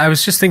at I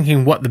was just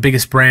thinking what the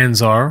biggest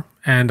brands are,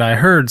 and I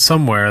heard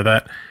somewhere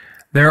that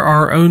there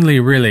are only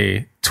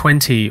really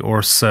 20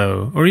 or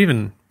so, or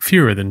even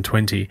fewer than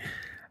 20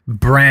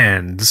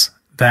 brands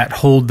that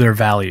hold their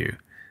value.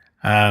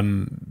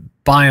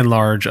 By and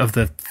large, of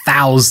the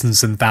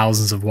thousands and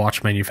thousands of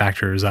watch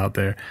manufacturers out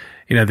there,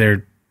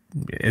 they're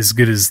as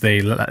good as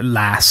they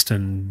last,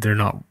 and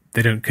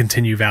they don't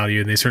continue value,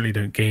 and they certainly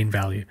don't gain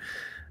value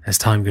as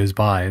time goes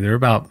by. There are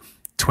about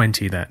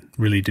 20 that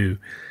really do.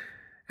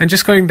 And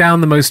just going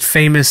down the most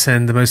famous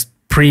and the most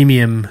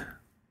premium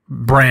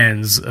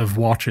brands of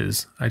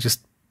watches, I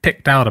just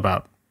picked out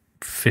about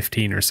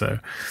 15 or so.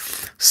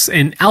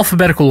 In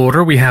alphabetical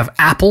order, we have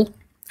Apple,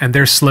 and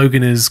their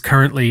slogan is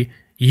currently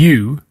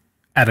 "You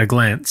at a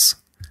glance,"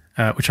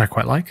 which I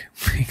quite like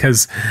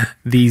because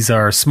these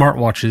are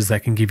smartwatches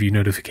that can give you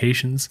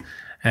notifications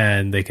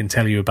and they can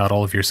tell you about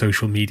all of your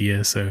social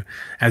media. So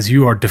as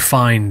you are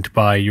defined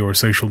by your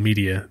social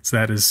media, so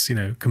that is,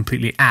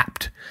 completely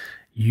apt.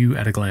 You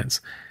at a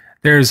glance.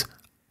 There's,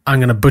 I'm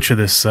going to butcher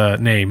this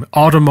name,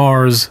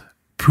 Audemars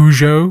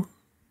Piguet,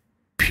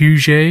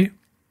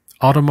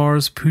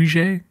 Audemars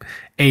Piguet,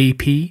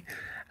 AP.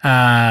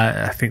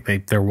 I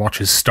think their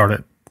watches start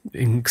at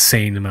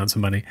insane amounts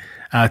of money.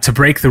 To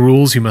break the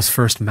rules, you must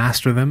first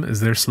master them, is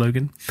their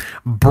slogan.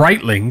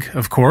 Breitling,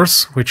 of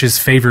course, which is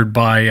favored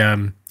by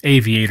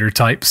aviator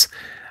types.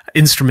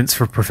 Instruments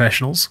for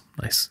professionals.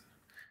 Nice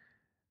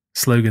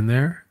slogan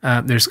there.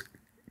 There's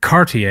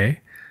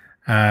Cartier,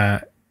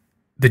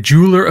 the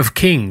jeweler of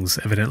kings,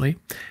 evidently.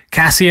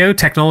 Casio,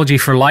 technology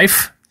for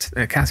life.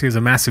 Casio is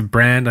a massive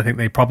brand. I think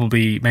they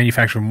probably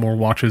manufacture more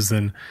watches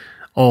than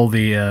all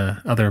the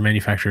other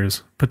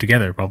manufacturers put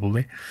together,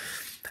 probably.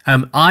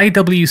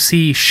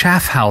 IWC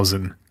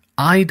Schaffhausen.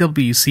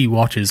 IWC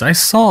watches. I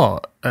saw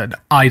an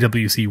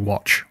IWC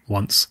watch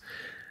once.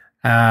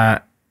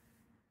 And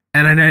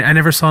I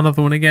never saw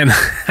another one again.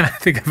 I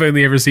think I've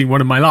only ever seen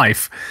one in my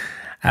life.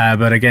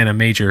 But again, a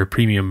major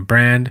premium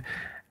brand.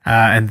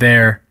 And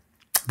their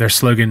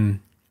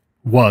slogan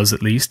was,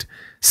 at least,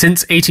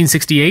 since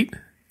 1868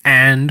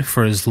 and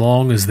for as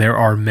long as there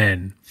are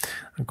men.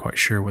 I'm quite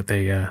sure what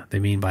they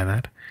mean by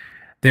that.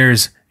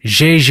 There's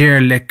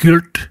Jaeger le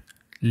Culte.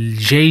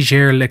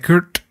 Jaeger le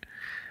Culte.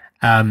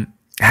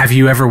 Have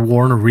you ever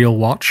worn a real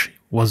watch?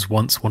 Was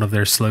once one of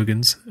their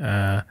slogans.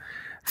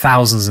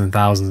 Thousands and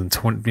thousands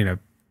and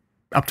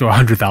up to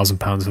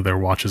 £100,000 of their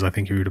watches, I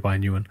think, if you were to buy a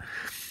new one.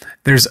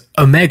 There's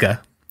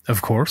Omega,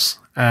 of course.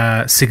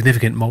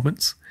 Significant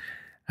Moments,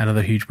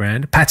 another huge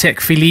brand. Patek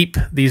Philippe,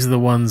 these are the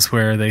ones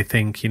where they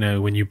think,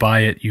 when you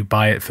buy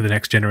it for the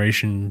next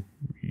generation.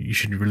 You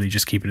should really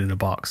just keep it in a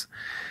box.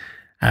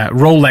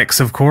 Rolex,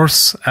 of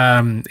course,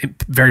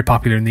 very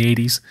popular in the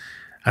 80s.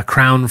 A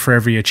crown for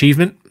every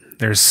achievement.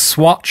 There's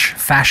Swatch,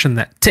 fashion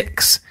that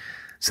ticks.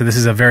 So this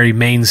is a very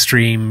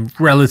mainstream,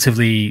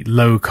 relatively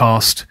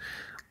low-cost,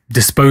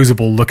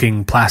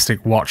 disposable-looking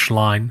plastic watch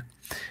line.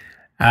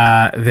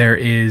 There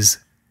is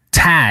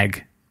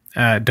Tag,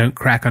 Don't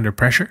Crack Under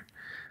Pressure.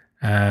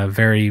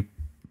 Very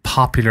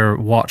popular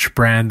watch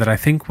brand that I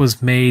think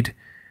was made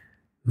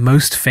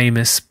most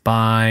famous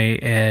by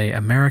an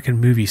American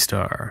movie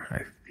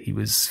star. He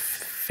was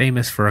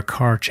famous for a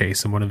car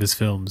chase in one of his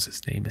films.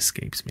 His name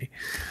escapes me.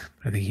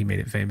 I think he made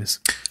it famous.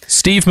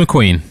 Steve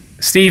McQueen.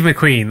 Steve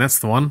McQueen, that's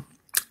the one.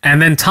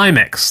 And then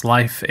Timex,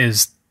 Life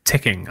is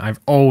Ticking. I've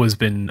always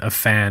been a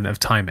fan of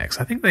Timex.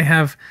 I think they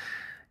have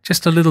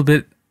just a little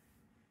bit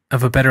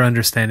of a better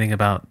understanding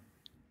about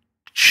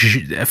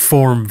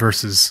form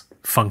versus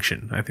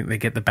function. I think they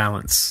get the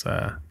balance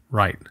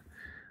right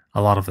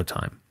a lot of the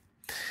time.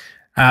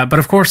 But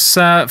of course,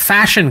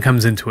 fashion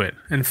comes into it.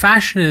 And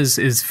fashion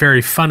is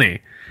very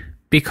funny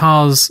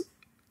because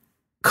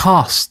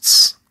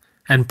costs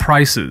and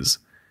prices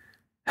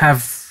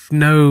have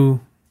no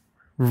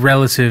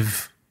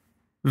relative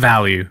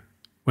value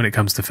when it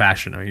comes to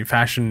fashion. I mean,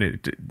 fashion,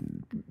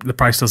 the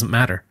price doesn't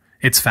matter.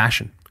 It's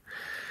fashion.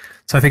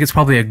 So I think it's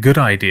probably a good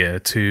idea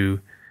to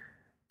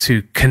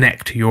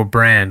connect your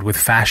brand with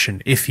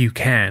fashion if you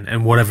can,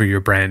 and whatever your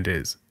brand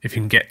is. If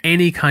you can get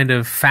any kind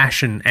of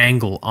fashion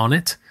angle on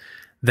it,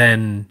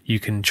 then you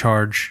can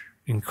charge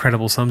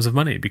incredible sums of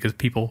money because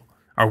people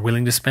are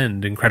willing to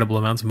spend incredible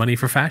amounts of money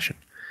for fashion.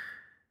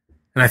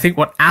 And I think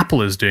what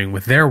Apple is doing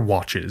with their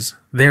watches,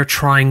 they're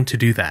trying to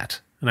do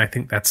that. And I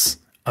think that's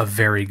a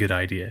very good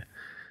idea.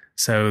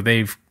 So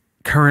they've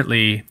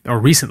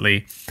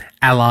recently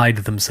allied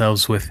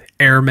themselves with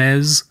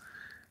Hermes,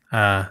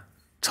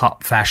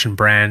 top fashion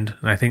brand.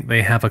 And I think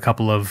they have a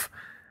couple of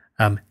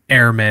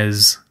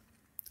Hermes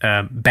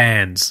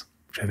bands,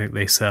 which I think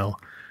they sell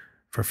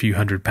for a few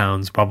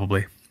 £100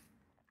 probably.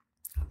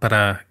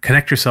 But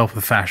connect yourself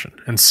with fashion.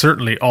 And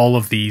certainly all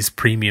of these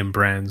premium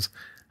brands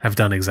have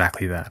done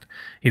exactly that.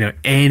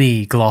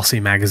 Any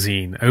glossy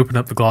magazine, open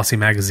up the glossy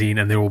magazine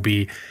and there will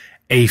be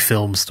a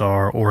film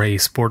star or a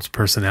sports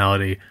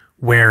personality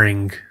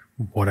wearing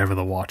whatever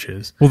the watch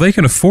is. Well, they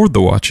can afford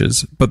the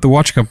watches, but the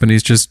watch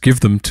companies just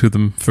give them to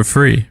them for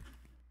free.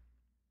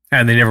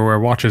 And they never wear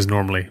watches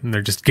normally, and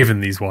they're just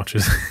given these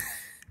watches.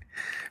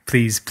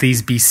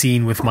 Please be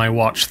seen with my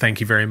watch. Thank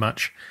you very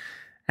much.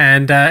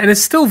 And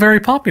it's still very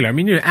popular. I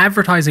mean,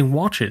 advertising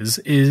watches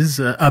is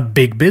a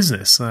big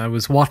business. I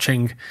was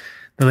watching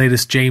the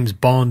latest James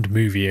Bond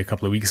movie a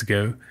couple of weeks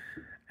ago,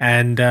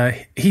 and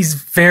he's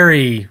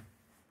very,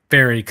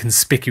 very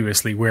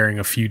conspicuously wearing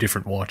a few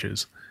different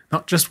watches.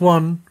 Not just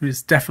one,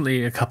 there's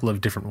definitely a couple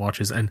of different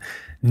watches, and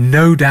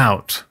no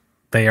doubt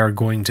they are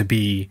going to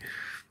be,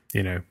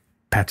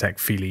 Patek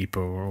Philippe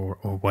or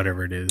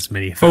whatever it is,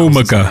 many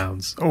thousands of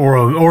pounds. Or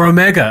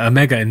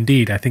Omega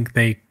indeed. I think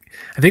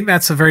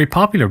that's a very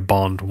popular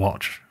Bond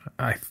watch,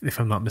 if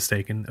I'm not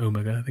mistaken.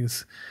 Omega, I think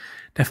it's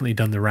definitely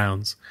done the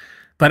rounds.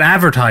 But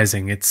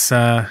advertising, it's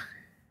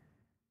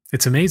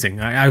amazing.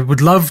 I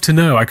would love to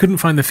know. I couldn't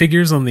find the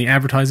figures on the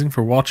advertising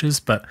for watches,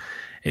 but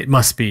it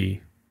must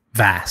be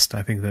vast.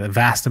 I think the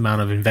vast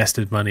amount of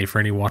invested money for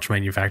any watch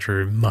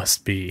manufacturer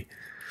must be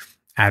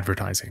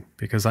advertising,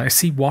 because I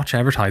see watch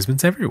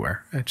advertisements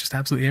everywhere, just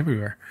absolutely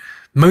everywhere.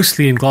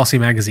 Mostly in glossy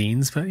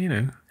magazines, but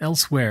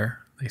elsewhere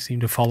they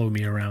seem to follow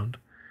me around.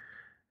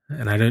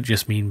 And I don't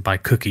just mean by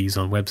cookies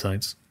on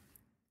websites.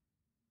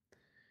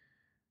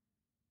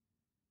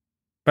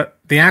 But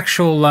the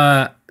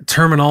actual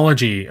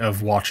terminology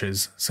of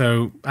watches.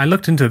 So I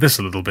looked into this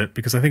a little bit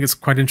because I think it's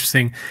quite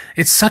interesting.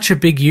 It's such a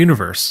big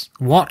universe.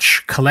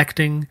 Watch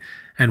collecting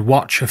and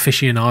watch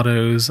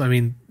aficionados. I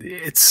mean,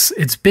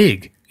 it's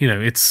big.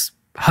 It's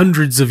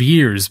hundreds of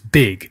years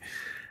big.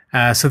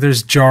 So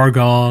there's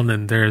jargon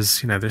and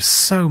there's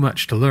so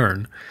much to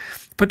learn.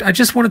 But I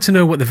just wanted to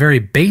know what the very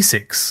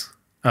basics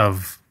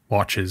of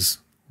watches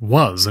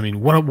was. I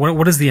mean,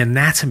 what is the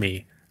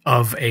anatomy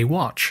of a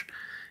watch?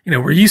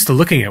 We're used to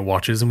looking at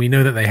watches and we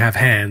know that they have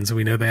hands and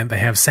we know that they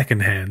have second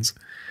hands.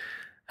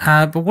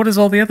 But what is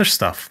all the other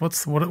stuff?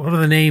 What are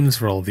the names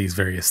for all these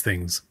various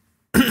things?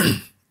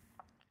 And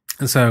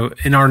so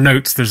in our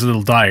notes, there's a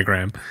little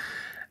diagram.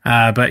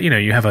 But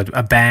you have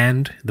a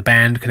band. The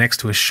band connects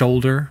to a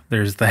shoulder.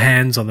 There's the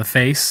hands on the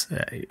face.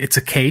 It's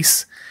a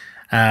case.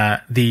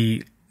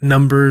 The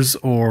numbers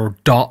or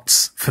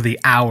dots for the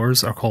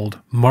hours are called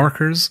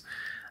markers.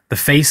 The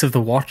face of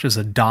the watch is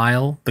a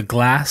dial. The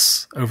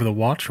glass over the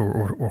watch,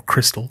 or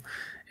crystal,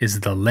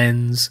 is the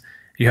lens.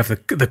 You have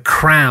the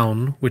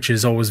crown, which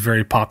is always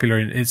very popular.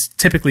 It's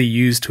typically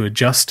used to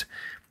adjust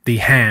the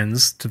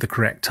hands to the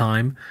correct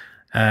time.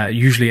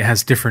 Usually it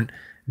has different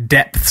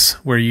depths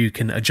where you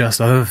can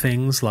adjust other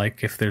things,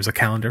 like if there's a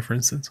calendar, for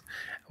instance,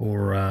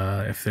 or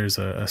if there's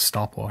a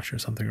stopwatch or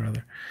something or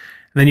other.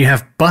 And then you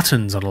have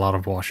buttons on a lot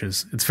of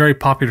watches. It's very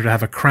popular to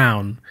have a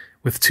crown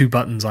with 2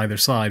 buttons either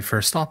side for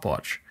a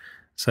stopwatch.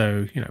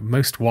 So,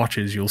 most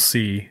watches you'll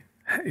see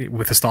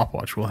with a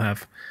stopwatch will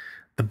have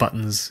the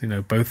buttons,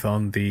 both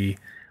on the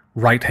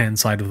right-hand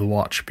side of the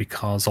watch,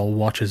 because all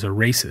watches are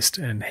racist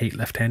and hate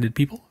left-handed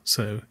people.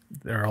 So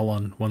they're all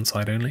on one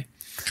side only.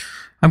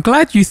 I'm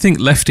glad you think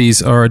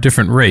lefties are a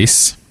different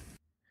race.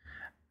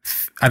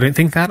 I don't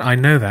think that. I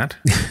know that.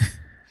 Do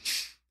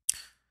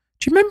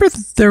you remember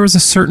that there was a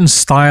certain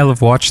style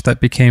of watch that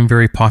became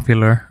very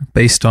popular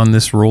based on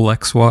this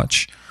Rolex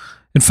watch?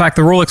 In fact,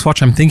 the Rolex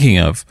watch I'm thinking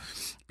of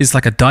is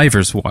like a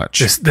diver's watch.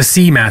 The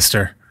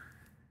Seamaster.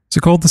 Is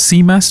it called the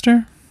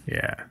Seamaster?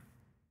 Yeah.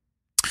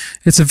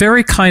 It's a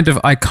very kind of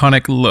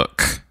iconic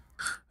look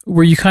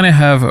where you kind of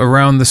have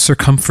around the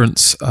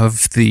circumference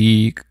of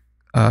the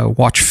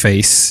watch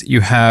face,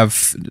 you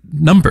have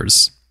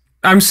numbers.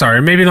 I'm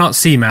sorry, maybe not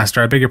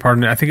Seamaster. I beg your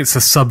pardon. I think it's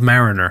the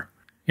Submariner.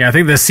 Yeah, I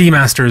think the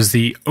Seamaster is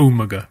the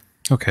Omega.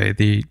 Okay,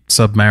 the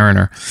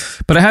Submariner.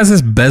 But it has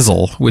this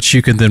bezel, which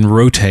you can then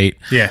rotate.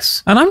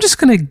 Yes. And I'm just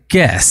going to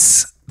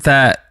guess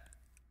that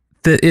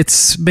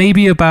it's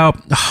maybe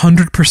about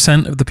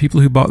 100% of the people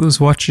who bought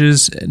those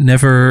watches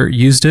never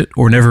used it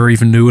or never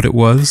even knew what it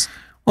was.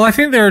 Well, I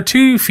think there are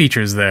 2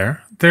 features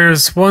there.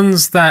 There's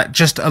ones that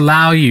just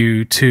allow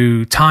you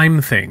to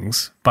time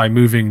things by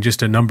moving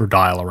just a number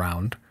dial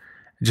around.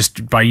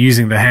 Just by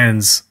using the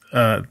hands,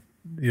 the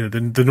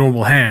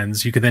normal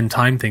hands, you could then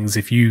time things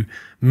if you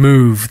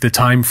move the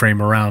time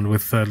frame around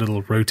with a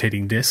little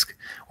rotating disc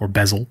or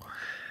bezel.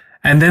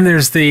 And then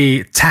there's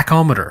the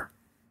tachometer.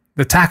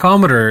 The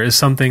tachometer is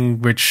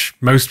something which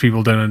most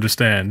people don't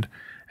understand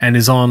and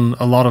is on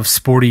a lot of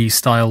sporty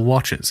style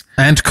watches.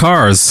 And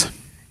cars.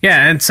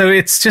 Yeah, and so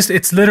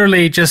it's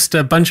literally just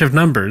a bunch of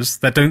numbers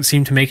that don't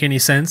seem to make any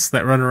sense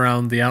that run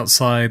around the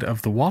outside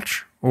of the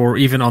watch, or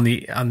even on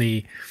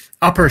the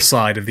upper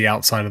side of the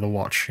outside of the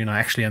watch,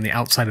 actually on the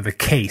outside of the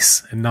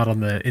case and not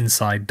on the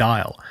inside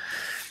dial.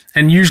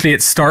 And usually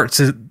it starts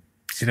at,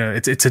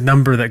 it's a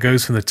number that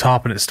goes from the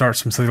top, and it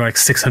starts from something like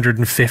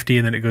 650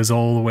 and then it goes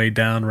all the way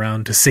down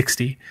around to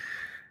 60.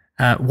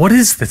 What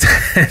is the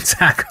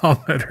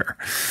tachometer?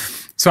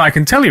 So I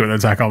can tell you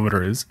what the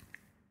tachometer is.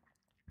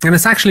 And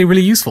it's actually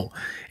really useful.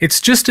 It's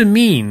just a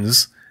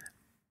means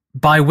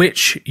by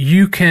which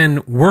you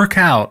can work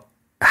out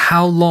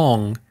how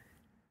long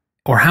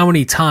or how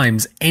many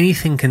times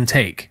anything can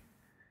take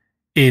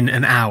in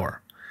an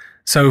hour.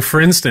 So,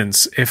 for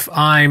instance, if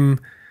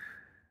I'm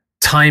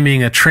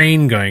timing a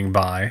train going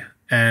by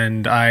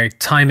and I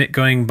time it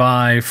going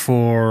by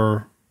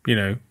for,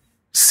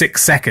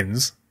 6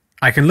 seconds,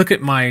 I can look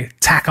at my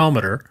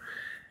tachometer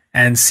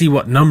and see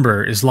what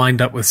number is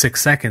lined up with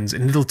 6 seconds,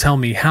 and it'll tell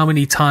me how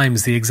many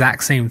times the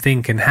exact same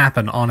thing can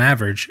happen on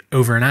average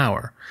over an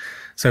hour.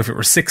 So if it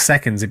were 6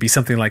 seconds, it'd be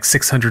something like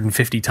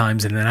 650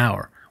 times in an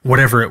hour,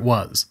 whatever it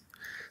was.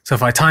 So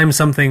if I time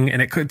something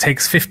and it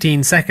takes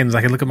 15 seconds,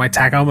 I can look at my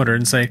tachometer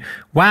and say,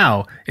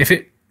 wow, if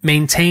it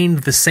maintained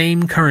the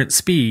same current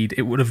speed,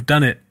 it would have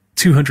done it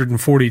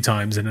 240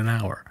 times in an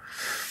hour.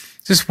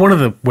 It's just one of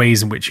the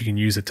ways in which you can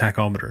use a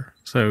tachometer.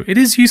 So it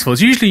is useful.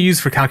 It's usually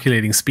used for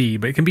calculating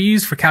speed, but it can be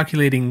used for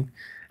calculating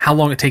how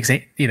long it takes,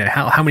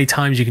 how many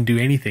times you can do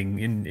anything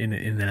in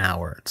an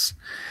hour. It's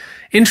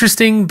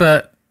interesting,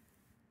 but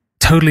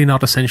totally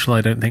not essential, I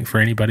don't think, for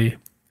anybody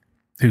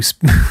who's,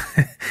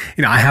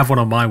 I have one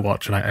on my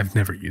watch and I've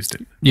never used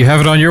it. You have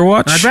it on your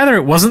watch? And I'd rather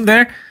it wasn't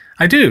there.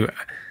 I do.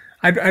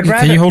 I'd rather.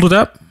 Can you hold it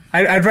up?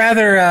 I'd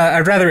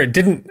rather it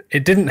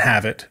didn't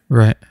have it.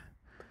 Right.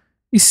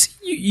 You see,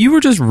 you were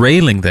just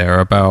railing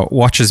there about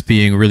watches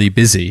being really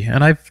busy,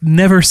 and I've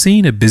never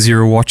seen a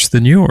busier watch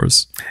than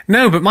yours.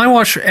 No, but my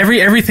watch,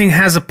 everything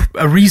has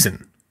a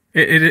reason.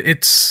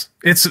 It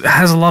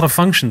has a lot of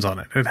functions on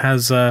it. It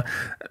has a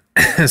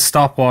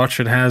stopwatch.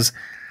 It has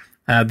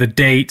the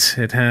date.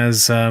 It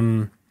has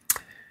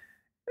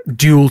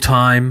dual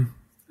time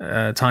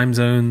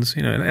zones.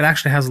 It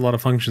actually has a lot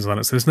of functions on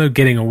it. So there's no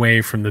getting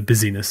away from the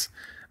busyness.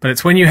 But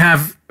it's when you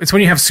have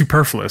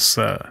superfluous.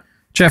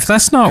 Jeff,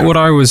 that's not what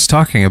I was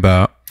talking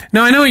about.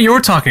 No, I know what you're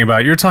talking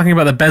about. You're talking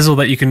about the bezel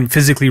that you can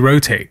physically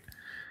rotate,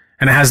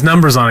 and it has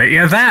numbers on it.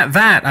 Yeah,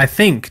 that I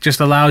think just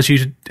allows you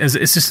to.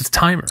 It's just a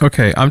timer.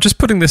 Okay, I'm just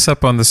putting this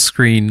up on the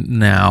screen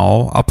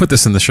now. I'll put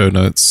this in the show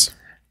notes.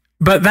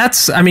 But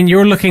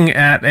you're looking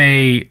at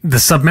the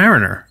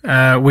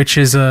Submariner, which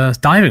is a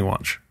diving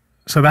watch.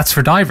 So that's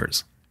for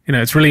divers.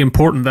 It's really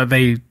important that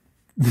they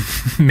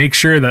make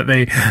sure that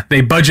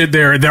they budget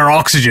their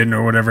oxygen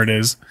or whatever it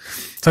is.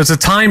 So it's a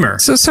timer.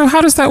 So how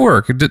does that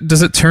work?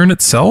 Does it turn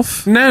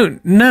itself?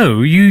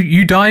 No.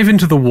 You dive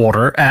into the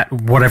water at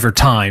whatever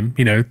time,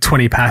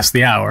 20 past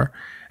the hour,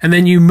 and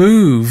then you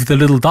move the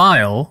little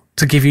dial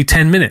to give you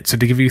 10 minutes or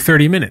to give you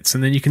 30 minutes,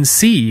 and then you can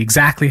see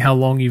exactly how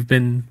long you've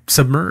been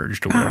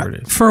submerged or whatever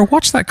it is. For a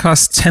watch that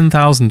costs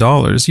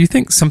 $10,000, you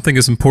think something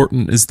as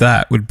important as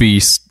that would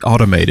be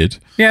automated?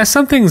 Yeah,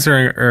 some things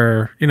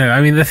are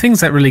the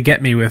things that really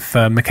get me with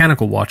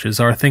mechanical watches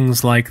are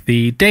things like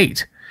the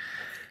date.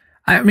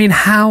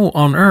 How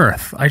on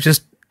earth?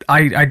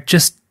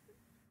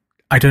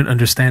 I don't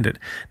understand it.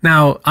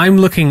 Now, I'm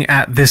looking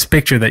at this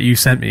picture that you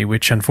sent me,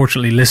 which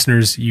unfortunately,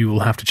 listeners, you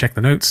will have to check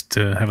the notes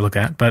to have a look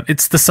at, but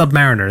it's the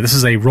Submariner. This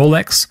is a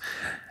Rolex,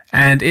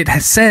 and it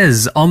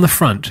says on the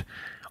front,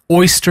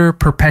 Oyster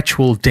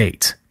Perpetual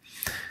Date.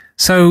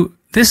 So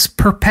this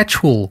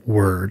perpetual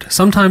word,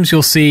 sometimes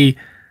you'll see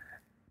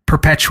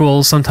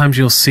perpetual, sometimes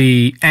you'll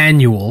see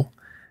annual.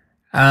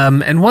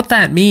 And what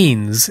that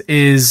means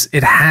is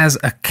it has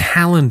a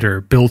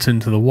calendar built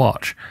into the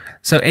watch.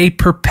 So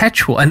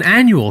an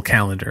annual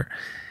calendar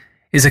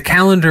is a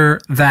calendar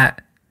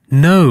that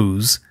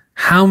knows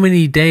how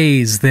many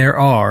days there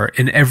are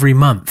in every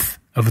month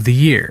of the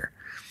year.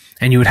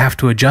 And you would have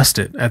to adjust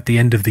it at the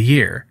end of the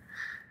year.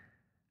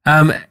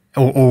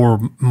 Or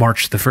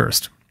March the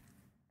 1st.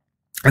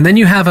 And then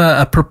you have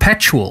a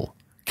perpetual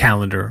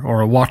calendar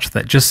or a watch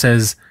that just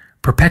says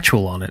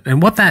perpetual on it.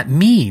 And what that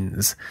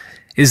means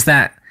is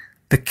that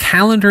the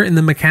calendar in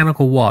the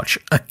mechanical watch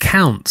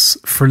accounts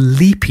for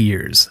leap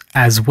years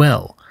as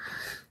well.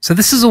 So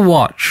this is a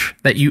watch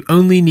that you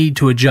only need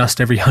to adjust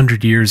every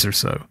 100 years or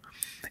so.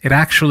 It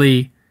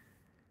actually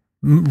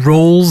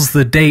rolls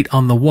the date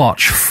on the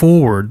watch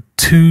forward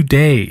 2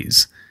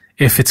 days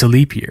if it's a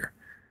leap year.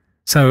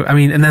 So,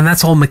 and then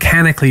that's all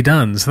mechanically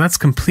done. So that's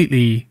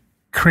completely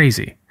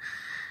crazy.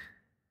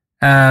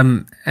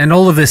 And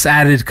all of this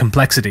added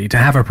complexity to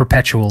have a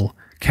perpetual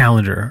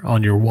calendar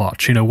on your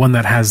watch, one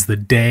that has the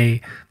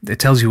day, it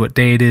tells you what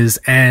day it is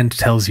and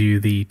tells you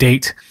the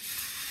date,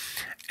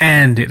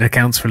 and it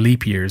accounts for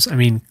leap years.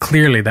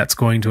 Clearly that's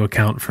going to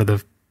account for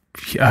the,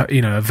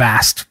 a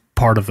vast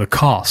part of the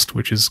cost,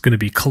 which is going to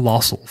be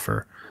colossal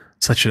for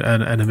such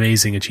an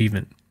amazing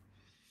achievement.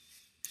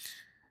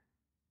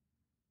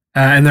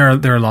 And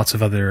there are lots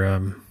of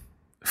other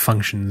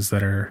functions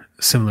that are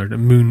similar to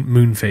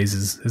moon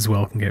phases as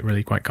well, can get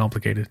really quite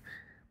complicated.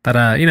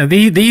 But,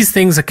 these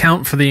things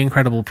account for the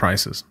incredible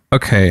prices.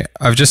 Okay,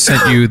 I've just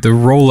sent you the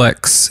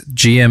Rolex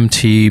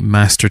GMT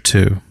Master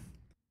 2.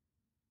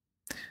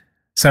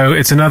 So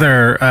it's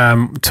another,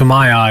 to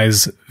my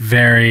eyes,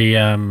 very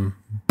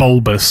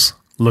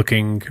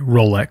bulbous-looking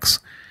Rolex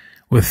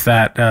with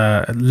that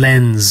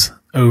lens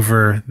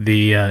over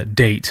the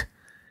date.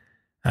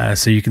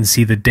 So you can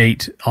see the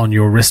date on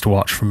your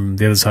wristwatch from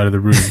the other side of the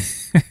room.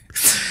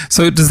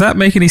 So does that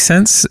make any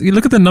sense? You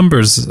look at the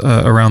numbers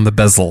around the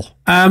bezel.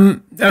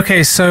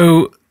 Okay,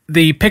 so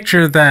the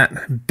picture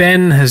that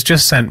Ben has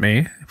just sent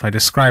me, if I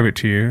describe it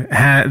to you,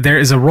 there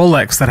is a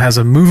Rolex that has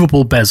a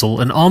movable bezel,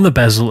 and on the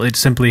bezel it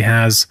simply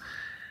has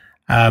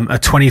a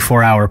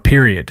 24-hour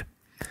period.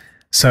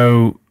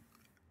 So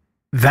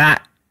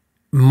that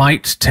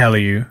might tell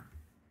you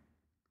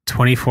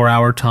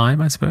 24-hour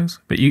time, I suppose.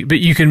 But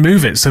you can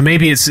move it, so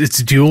maybe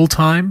it's dual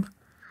time.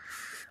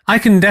 I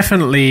can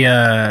definitely,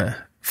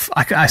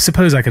 I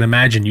suppose I can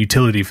imagine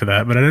utility for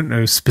that, but I don't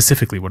know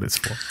specifically what it's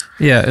for.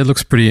 Yeah, it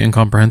looks pretty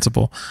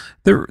incomprehensible.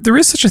 There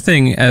is such a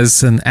thing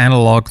as an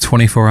analog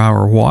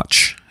 24-hour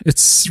watch.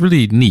 It's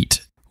really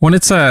neat. When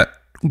it's at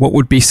what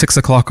would be 6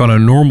 o'clock on a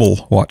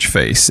normal watch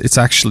face, it's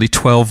actually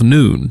 12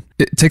 noon.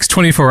 It takes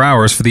 24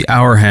 hours for the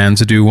hour hand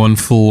to do one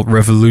full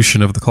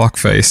revolution of the clock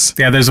face.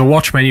 Yeah, there's a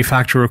watch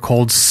manufacturer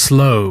called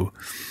Slow,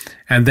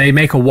 And they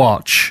make a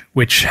watch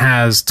which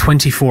has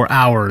 24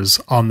 hours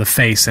on the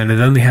face, and it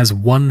only has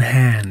one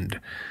hand.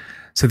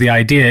 So the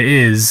idea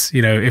is,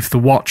 if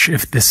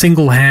the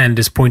single hand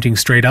is pointing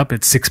straight up,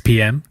 it's 6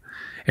 p.m.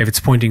 If it's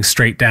pointing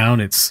straight down,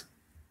 it's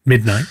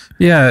midnight.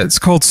 Yeah, it's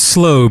called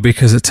slow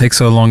because it takes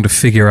so long to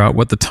figure out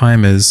what the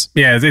time is.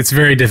 Yeah, it's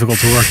very difficult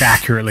to work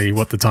accurately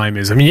what the time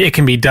is. I mean, it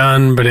can be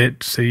done,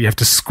 but so you have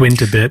to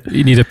squint a bit.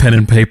 You need a pen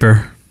and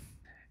paper.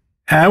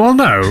 Well,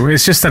 no,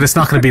 it's just that it's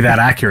not going to be that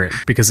accurate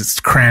because it's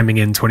cramming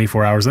in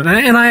 24 hours. And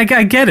I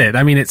get it.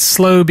 I mean, it's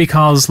slow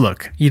because,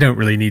 look, you don't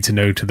really need to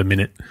know to the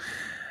minute.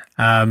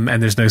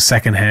 And there's no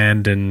second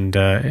hand, and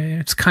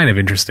it's kind of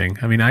interesting.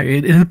 I mean,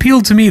 it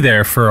appealed to me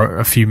there for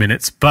a few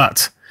minutes,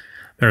 but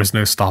there is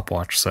no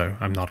stopwatch, so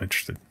I'm not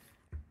interested.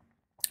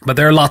 But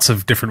there are lots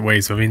of different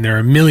ways. I mean, there are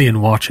a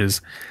million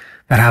watches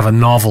that have a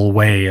novel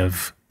way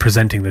of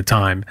presenting the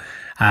time.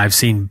 I've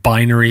seen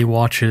binary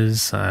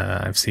watches.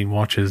 I've seen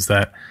watches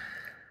that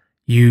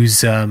use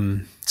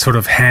sort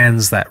of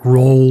hands that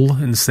roll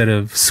instead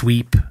of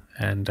sweep.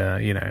 And,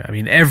 I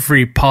mean,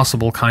 every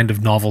possible kind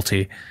of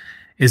novelty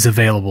is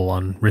available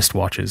on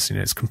wristwatches.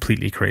 It's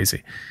completely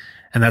crazy.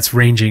 And that's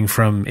ranging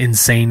from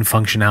insane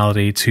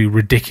functionality to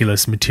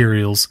ridiculous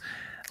materials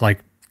like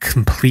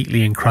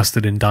completely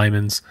encrusted in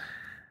diamonds,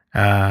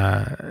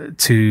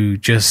 to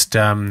just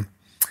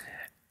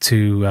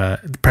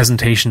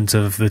presentations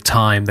of the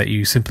time that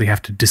you simply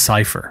have to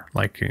decipher.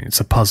 Like it's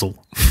a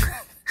puzzle.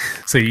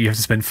 So you have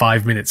to spend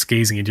 5 minutes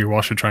gazing into your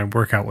watch to try and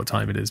work out what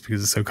time it is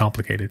because it's so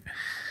complicated.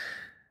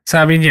 So,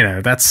 I mean,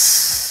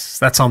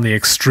 that's on the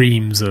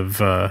extremes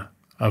of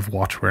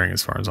watch wearing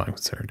as far as I'm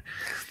concerned.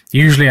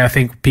 Usually I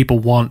think people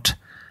want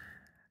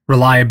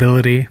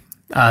reliability.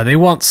 They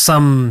want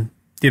some,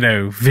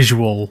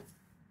 visual,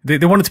 they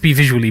want it to be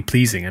visually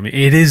pleasing. I mean,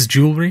 it is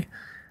jewelry,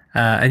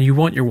 and you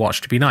want your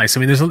watch to be nice. I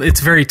mean, it's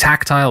very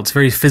tactile, it's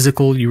very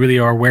physical. You really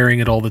are wearing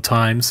it all the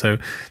time. So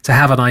to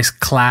have a nice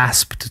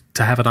clasp,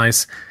 to have a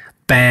nice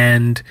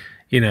band,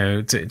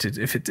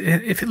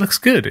 if it looks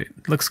good,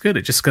 it looks good.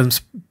 It just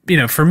comes,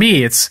 for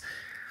me, it's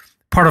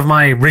part of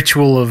my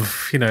ritual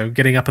of,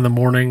 getting up in the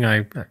morning.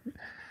 I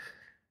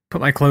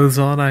put my clothes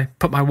on, I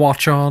put my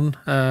watch on,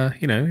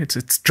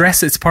 it's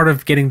dress. It's part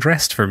of getting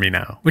dressed for me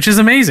now, which is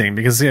amazing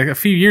because a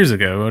few years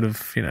ago I would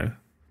have,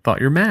 thought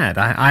you're mad.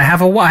 I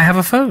have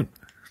a phone.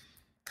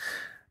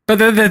 But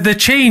the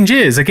change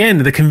is, again,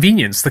 the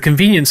convenience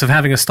of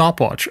having a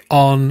stopwatch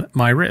on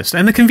my wrist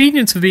and the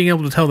convenience of being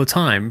able to tell the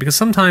time, because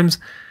sometimes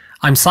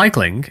I'm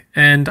cycling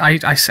and I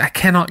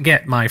cannot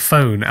get my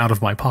phone out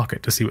of my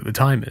pocket to see what the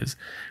time is.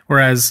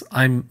 Whereas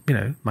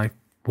my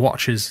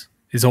watch is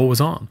always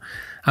on.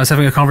 I was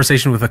having a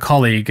conversation with a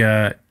colleague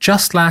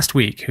just last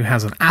week who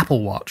has an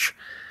Apple Watch,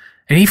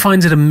 and he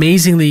finds it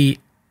amazingly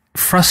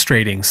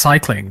frustrating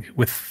cycling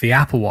with the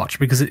Apple Watch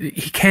because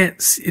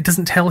it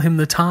doesn't tell him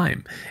the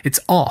time.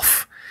 It's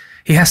off.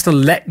 He has to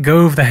let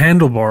go of the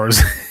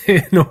handlebars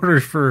in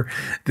order for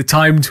the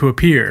time to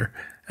appear.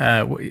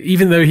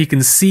 Even though he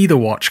can see the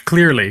watch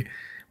clearly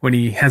when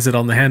he has it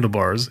on the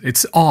handlebars,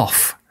 it's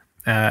off.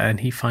 And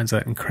he finds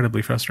that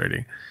incredibly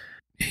frustrating.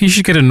 He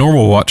should get a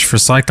normal watch for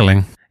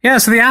cycling. Yeah,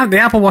 so the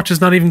Apple Watch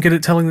is not even good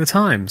at telling the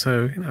time.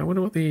 So, I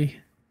wonder what the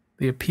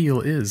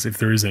appeal is, if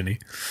there is any.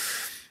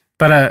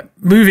 But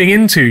moving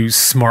into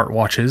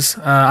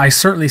smartwatches, I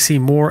certainly see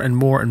more and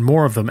more and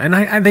more of them.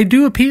 And they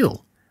do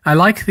appeal. I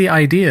like the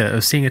idea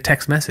of seeing a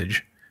text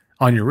message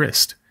on your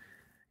wrist,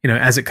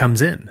 as it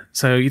comes in.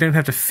 So you don't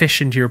have to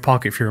fish into your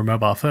pocket for your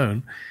mobile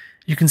phone.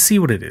 You can see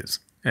what it is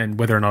and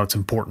whether or not it's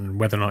important,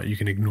 whether or not you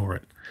can ignore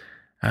it.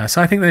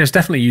 So I think there's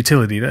definitely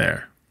utility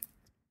there.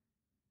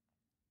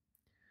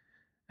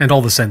 And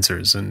all the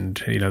sensors and,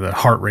 the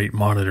heart rate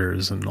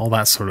monitors and all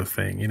that sort of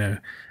thing,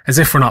 as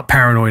if we're not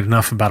paranoid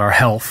enough about our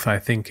health. I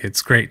think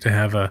it's great to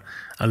have a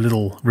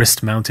little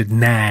wrist mounted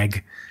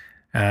nag,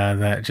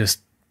 that just,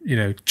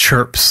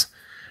 chirps,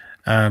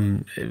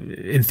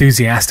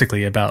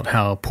 enthusiastically about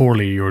how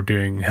poorly you're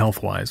doing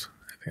health wise.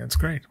 I think that's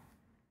great.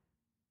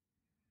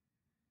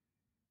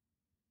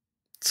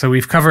 So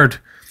we've covered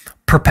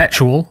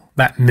perpetual,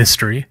 that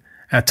mystery,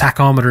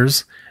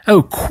 tachometers.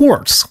 Oh,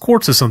 quartz.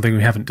 Quartz is something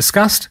we haven't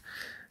discussed.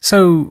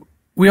 So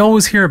we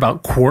always hear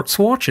about quartz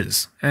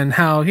watches and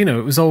how, it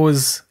was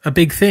always a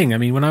big thing. I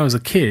mean, when I was a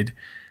kid,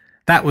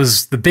 that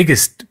was the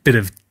biggest bit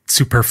of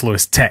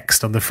superfluous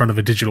text on the front of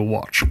a digital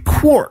watch.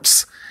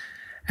 Quartz.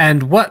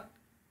 And what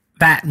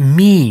that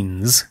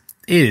means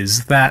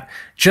is that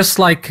just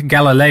like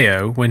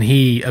Galileo, when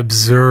he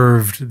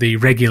observed the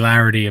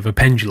regularity of a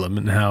pendulum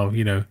and how,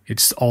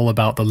 it's all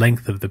about the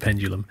length of the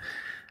pendulum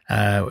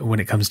when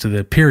it comes to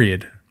the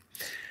period,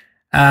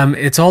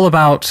 it's all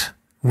about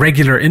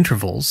regular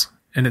intervals,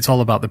 and it's all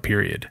about the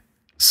period.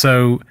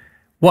 So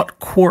what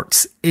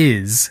quartz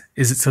is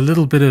it's a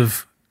little bit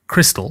of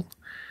crystal.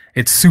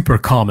 It's super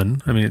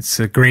common. I mean, it's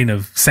a grain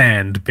of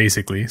sand,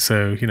 basically.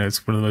 So,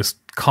 it's one of the most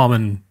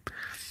common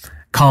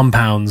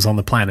compounds on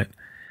the planet.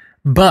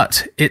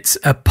 But it's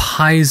a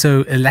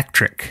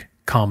piezoelectric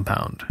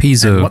compound.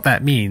 Piezo. And what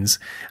that means,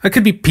 it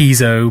could be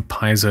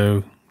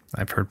piezo,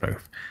 I've heard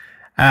both.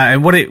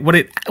 And what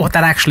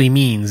that actually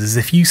means is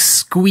if you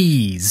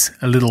squeeze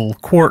a little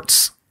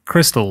quartz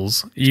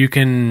crystals, you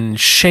can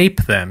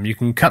shape them. You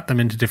can cut them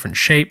into different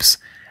shapes,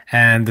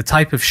 and the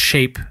type of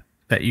shape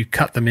that you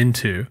cut them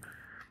into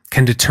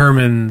can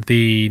determine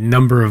the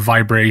number of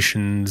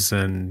vibrations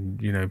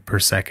and, per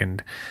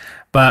second.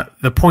 But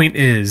the point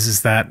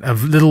is that a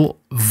little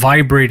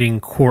vibrating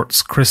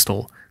quartz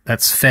crystal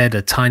that's fed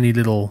a tiny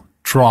little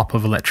drop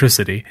of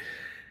electricity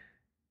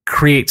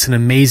creates an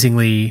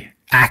amazingly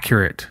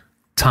accurate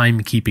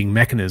timekeeping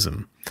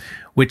mechanism,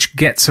 which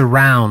gets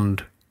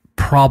around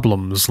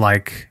problems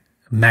like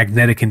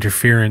magnetic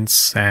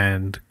interference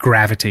and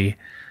gravity.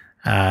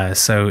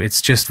 So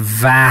it's just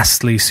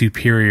vastly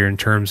superior in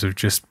terms of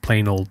just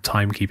plain old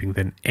timekeeping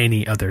than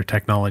any other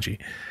technology.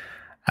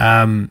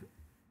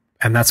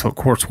 And that's what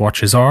quartz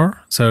watches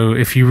are. So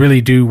if you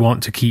really do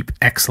want to keep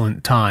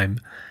excellent time,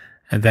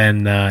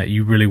 then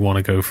you really want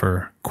to go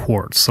for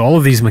quartz. So all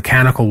of these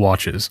mechanical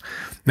watches,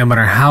 no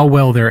matter how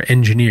well they're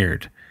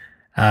engineered,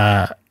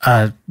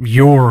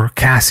 your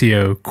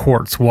Casio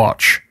quartz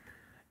watch,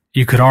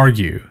 you could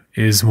argue,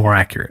 is more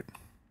accurate.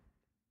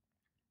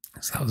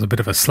 So that was a bit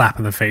of a slap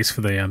in the face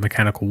for the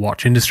mechanical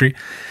watch industry.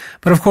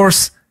 But of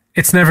course,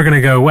 it's never going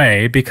to go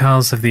away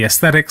because of the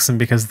aesthetics and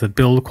because of the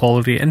build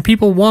quality. And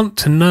people want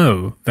to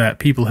know that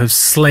people have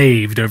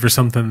slaved over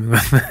something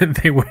that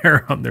they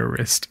wear on their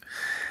wrist.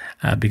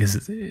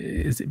 Because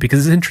it's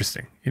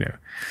interesting,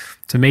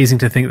 It's amazing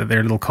to think that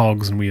they're little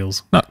cogs and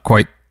wheels. Not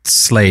quite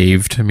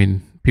slaved. I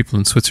mean, people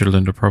in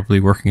Switzerland are probably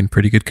working in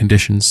pretty good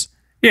conditions.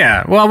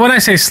 Yeah, well, when I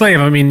say slave,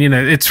 I mean,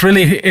 it's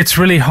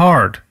really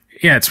hard.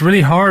 Yeah, it's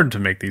really hard to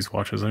make these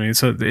watches. I mean,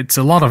 so it's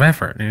a lot of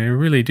effort. You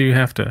really do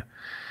have to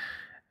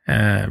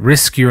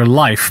risk your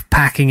life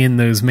packing in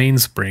those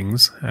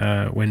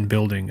mainsprings when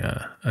building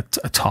a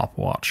top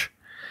watch.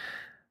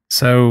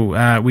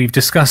 So we've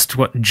discussed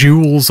what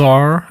joules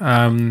are.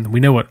 We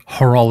know what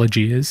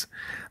horology is.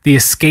 The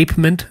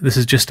escapement, this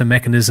is just a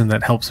mechanism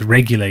that helps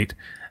regulate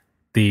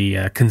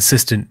the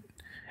consistent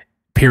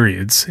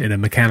periods in a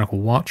mechanical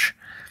watch.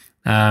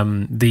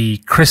 The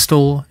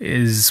crystal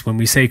is, when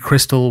we say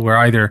crystal, we're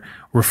either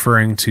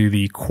referring to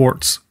the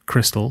quartz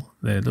crystal,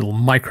 the little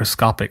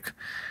microscopic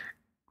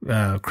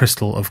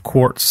crystal of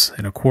quartz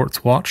in a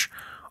quartz watch,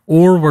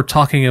 or we're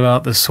talking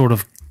about the sort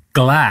of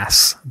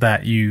glass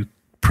that you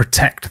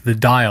protect the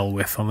dial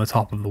with on the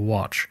top of the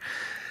watch.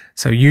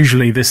 So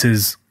usually this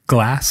is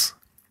glass.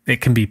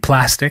 It can be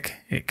plastic.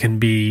 It can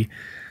be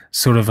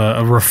sort of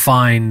a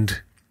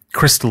refined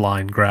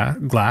crystalline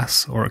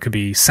glass, or it could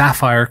be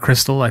sapphire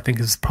crystal. I think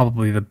is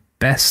probably the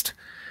best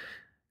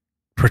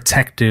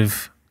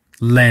protective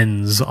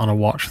lens on a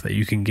watch that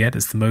you can get.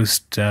 It's the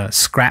most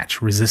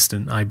scratch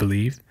resistant, I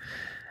believe.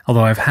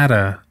 Although I've had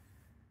a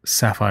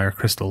sapphire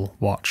crystal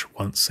watch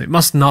once. It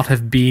must not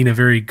have been a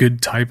very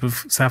good type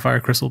of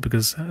sapphire crystal,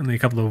 because only a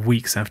couple of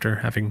weeks after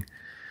having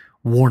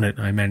worn it,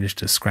 I managed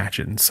to scratch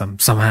it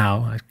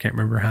somehow. I can't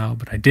remember how,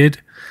 but I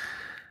did.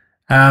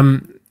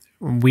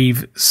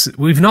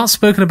 We've not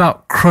spoken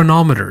about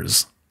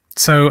chronometers.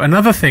 So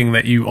another thing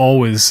that you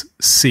always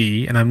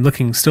see, and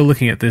I'm still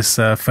looking at this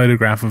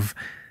photograph of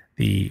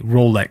the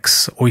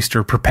Rolex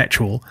Oyster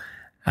Perpetual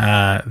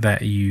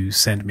that you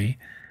sent me,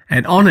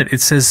 and on it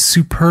says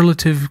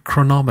superlative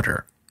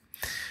chronometer,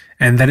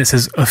 and then it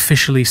says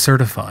officially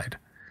certified.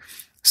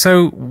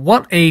 So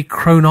what a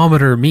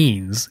chronometer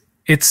means,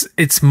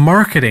 it's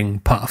marketing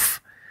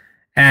puff,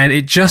 and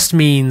it just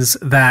means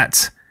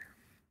that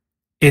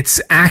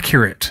it's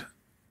accurate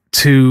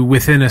to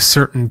within a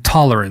certain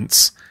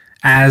tolerance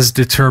as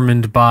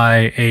determined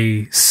by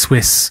a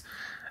Swiss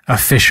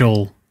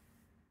official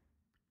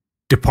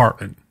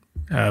department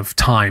of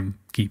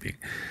timekeeping.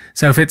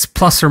 So if it's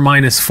plus or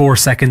minus 4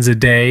 seconds a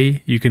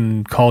day, you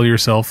can call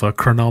yourself a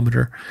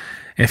chronometer.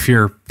 If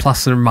you're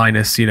plus or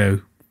minus,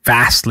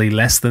 vastly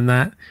less than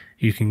that,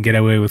 you can get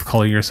away with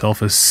calling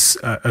yourself a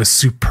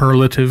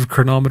superlative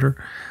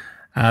chronometer.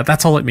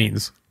 That's all it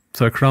means.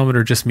 So a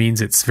chronometer just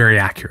means it's very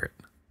accurate.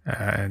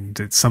 And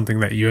it's something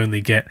that you only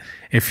get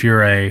if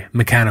you're a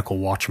mechanical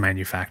watch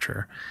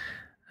manufacturer.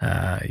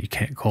 You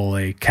can't call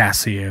a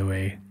Casio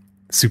a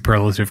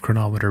superlative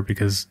chronometer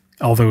because,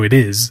 although it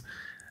is,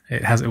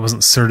 it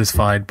wasn't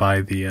certified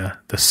by the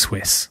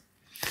Swiss.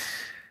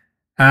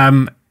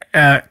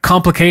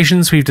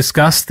 Complications we've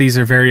discussed. These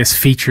are various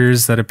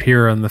features that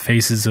appear on the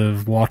faces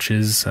of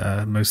watches,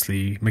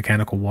 mostly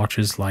mechanical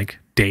watches, like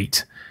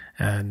date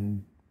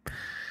and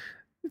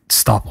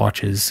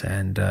stopwatches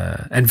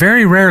and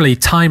very rarely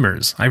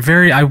timers.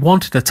 I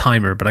wanted a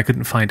timer, but I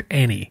couldn't find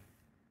any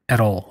at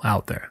all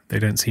out there. They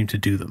don't seem to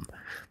do them.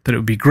 But it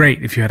would be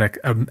great if you had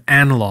an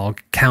analog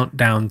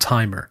countdown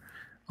timer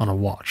on a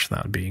watch.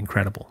 That would be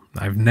incredible.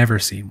 I've never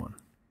seen one.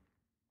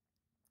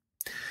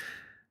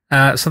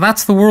 So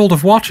that's the world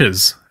of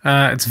watches.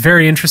 It's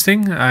very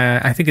interesting.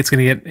 I think it's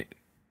going to get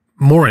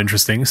more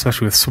interesting,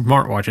 especially with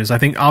smartwatches. I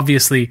think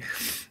obviously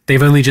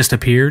they've only just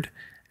appeared,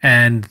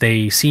 and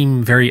they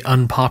seem very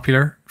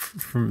unpopular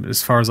from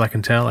as far as I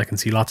can tell. I can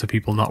see lots of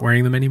people not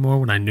wearing them anymore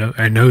when I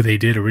know they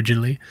did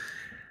originally.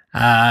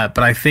 But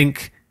I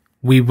think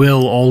we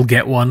will all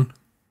get one,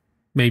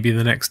 maybe in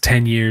the next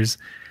 10 years,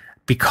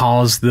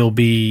 because there'll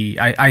be,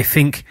 I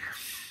think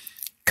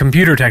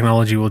computer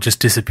technology will just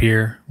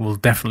disappear, will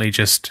definitely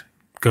just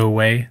go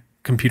away.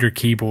 Computer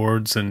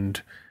keyboards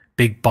and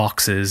big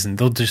boxes, and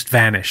they'll just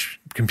vanish.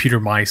 Computer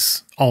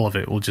mice, all of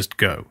it will just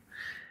go.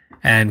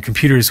 And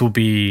computers will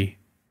be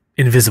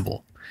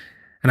invisible.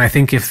 And I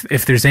think if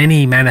there's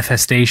any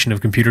manifestation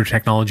of computer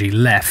technology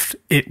left,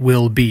 it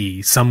will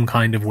be some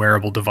kind of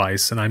wearable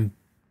device, and I'm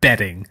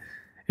betting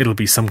it'll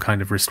be some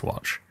kind of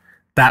wristwatch.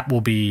 That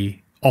will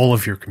be all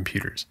of your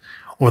computers,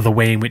 or the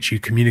way in which you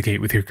communicate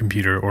with your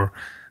computer, or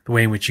the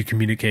way in which you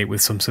communicate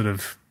with some sort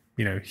of,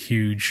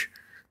 huge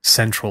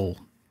central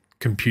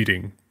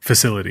computing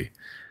facility.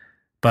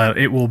 But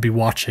it will be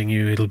watching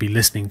you, it'll be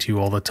listening to you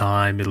all the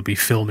time, it'll be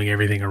filming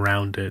everything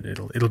around it,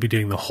 it'll be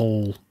doing the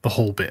whole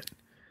bit.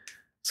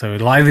 So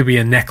it'll either be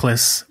a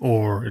necklace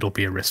or it'll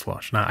be a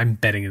wristwatch. Now, I'm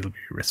betting it'll be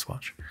a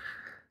wristwatch.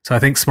 So I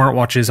think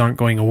smartwatches aren't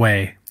going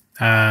away.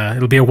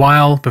 It'll be a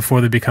while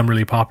before they become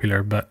really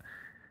popular, but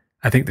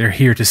I think they're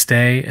here to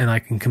stay, and I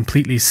can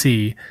completely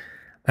see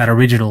that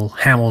original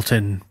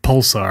Hamilton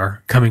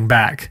Pulsar coming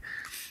back,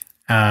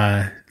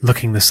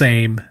 looking the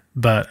same,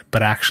 but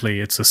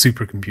actually it's a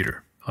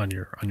supercomputer on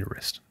your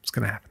wrist. It's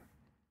going to happen.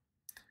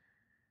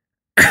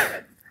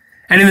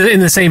 And in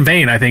the same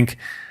vein, I think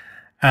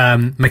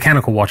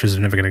mechanical watches are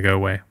never going to go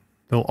away.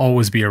 They'll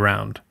always be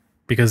around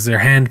because they're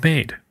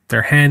handmade.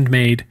 They're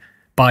handmade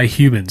by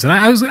humans. And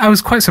I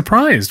was quite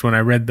surprised when I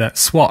read that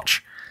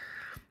Swatch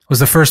was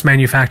the first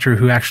manufacturer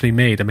who actually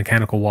made a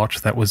mechanical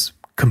watch that was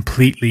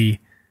completely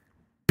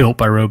built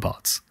by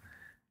robots.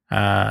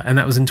 And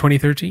that was in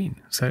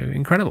 2013. So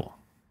incredible.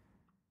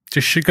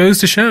 Just goes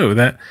to show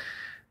that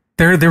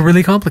they're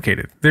really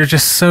complicated. They're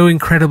just so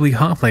incredibly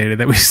complicated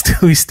that we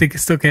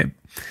still can't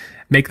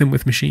make them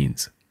with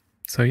machines.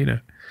 So,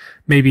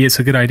 maybe it's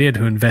a good idea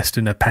to invest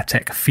in a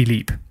Patek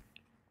Philippe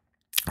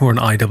or an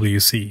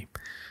IWC,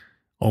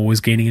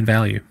 always gaining in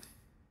value.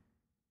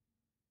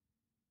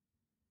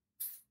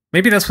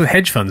 Maybe that's what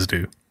hedge funds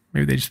do.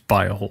 Maybe they just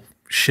buy a whole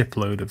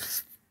shipload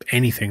of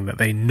anything that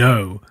they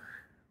know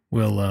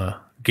will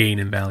gain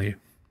in value.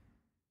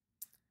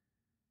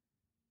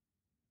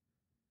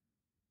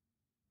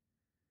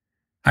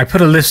 I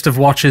put a list of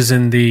watches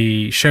in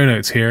the show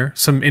notes here.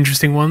 Some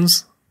interesting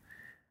ones.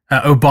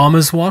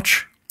 Obama's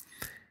watch.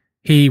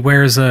 He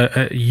wears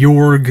a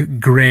Jorg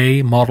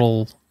Gray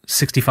model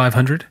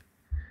 6500.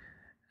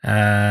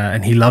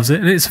 And he loves it.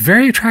 And it's a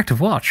very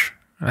attractive watch.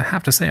 I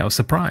have to say, I was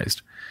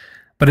surprised.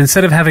 But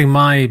instead of having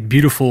my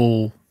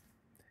beautiful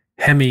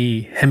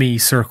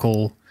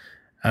hemicircle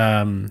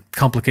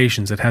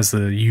complications, it has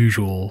the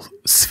usual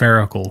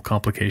spherical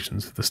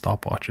complications for the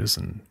stopwatches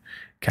and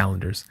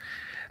calendars.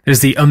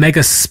 There's the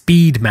Omega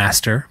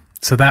Speedmaster.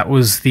 So that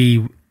was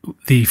the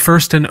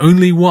first and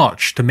only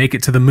watch to make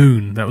it to the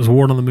moon. That was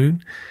worn on the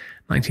moon,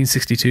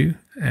 1962,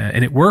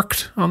 and it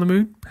worked on the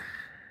moon.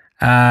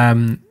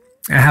 I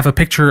have a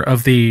picture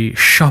of the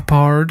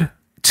Chopard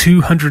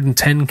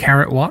 210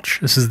 carat watch.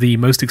 This is the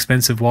most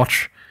expensive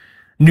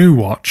new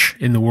watch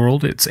in the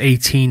world. It's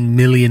 18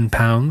 million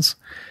pounds.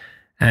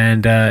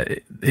 And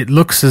it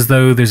looks as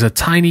though there's a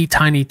tiny,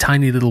 tiny,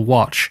 tiny little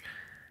watch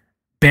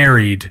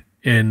buried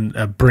in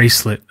a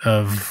bracelet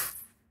of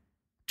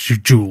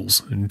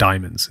jewels and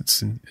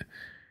diamonds.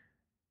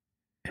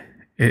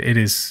 It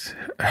is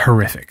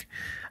horrific,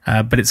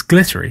 but it's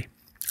glittery.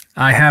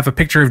 I have a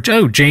picture of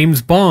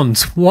James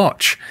Bond's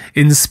watch,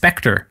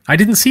 Inspector. I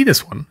didn't see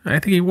this one. I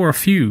think he wore a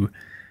few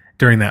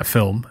during that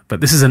film,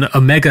 but this is an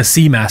Omega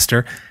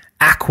Seamaster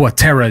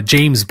Aquaterra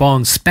James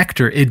Bond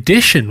Spectre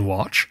Edition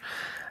watch.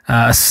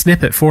 A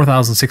snippet,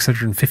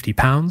 4,650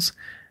 pounds.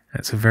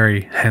 That's a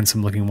very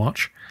handsome looking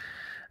watch.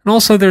 And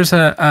also there's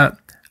a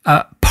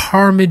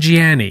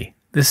Parmigiani.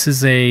 This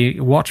is a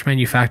watch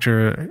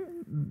manufacturer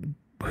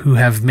who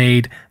have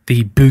made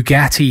the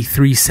Bugatti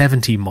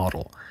 370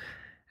 model.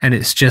 And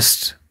it's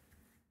just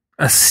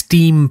a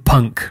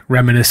steampunk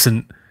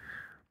reminiscent,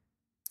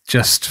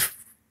 just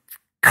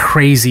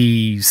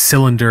crazy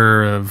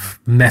cylinder of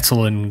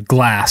metal and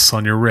glass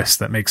on your wrist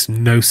that makes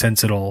no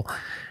sense at all.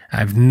 I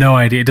have no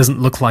idea. It doesn't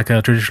look like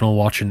a traditional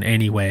watch in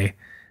any way.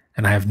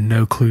 And I have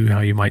no clue how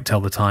you might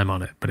tell the time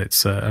on it. But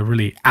it's a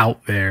really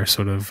out there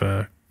sort of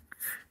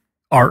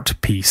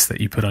art piece that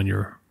you put on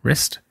your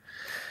wrist.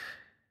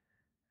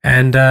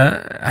 And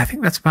I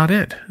think that's about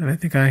it. I don't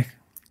think I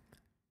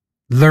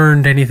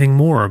learned anything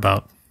more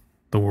about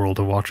the world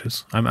of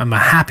watches. I'm a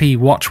happy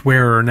watch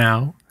wearer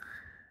now.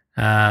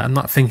 I'm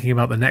not thinking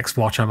about the next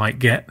watch I might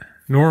get,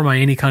 nor am I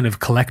any kind of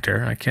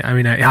collector.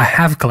 I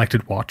have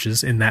collected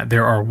watches in that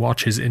there are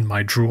watches in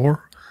my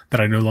drawer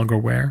that I no longer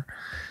wear.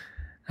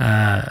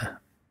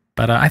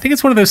 But I think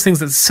it's one of those things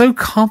that's so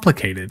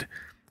complicated.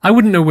 I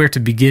wouldn't know where to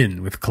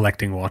begin with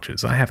collecting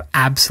watches. I have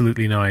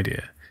absolutely no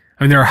idea.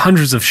 I mean, there are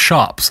hundreds of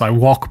shops I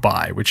walk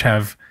by which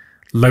have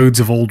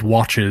loads of old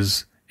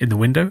watches in the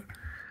window.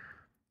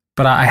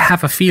 But I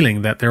have a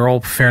feeling that they're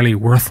all fairly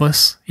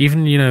worthless.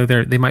 Even,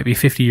 they might be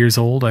 50 years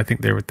old. I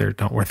think they're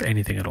not worth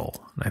anything at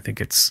all. And I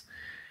think it's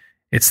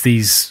It's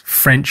these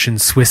French and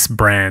Swiss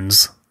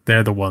brands.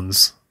 They're the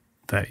ones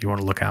that you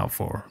want to look out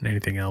for.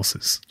 Anything else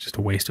is just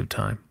a waste of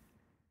time.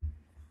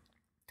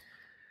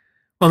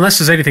 Well, unless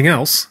there's anything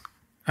else,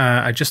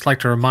 I'd just like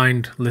to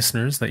remind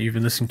listeners that you've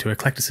been listening to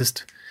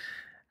Eclecticist,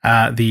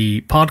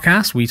 the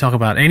podcast. We talk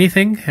about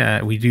anything.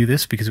 We do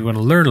this because we want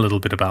to learn a little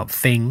bit about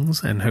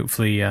things and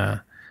hopefully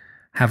have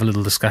a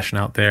little discussion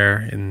out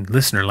there in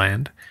listener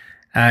land.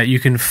 You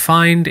can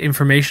find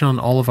information on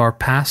all of our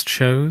past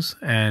shows,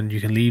 and you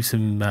can leave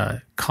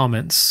some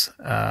comments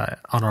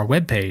on our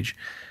webpage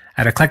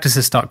at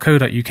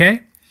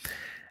eclecticist.co.uk.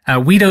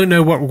 We don't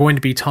know what we're going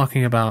to be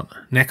talking about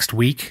next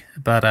week,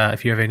 but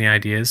if you have any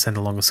ideas, send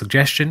along a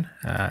suggestion.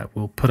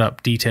 We'll put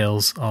up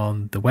details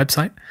on the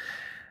website.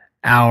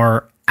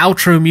 Our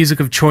outro music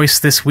of choice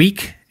this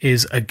week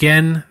is,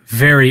 again,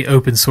 very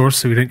open source,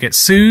 so we don't get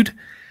sued.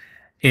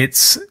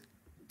 It's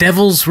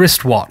Devil's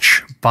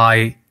Wristwatch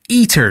by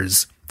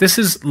Eaters. This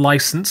is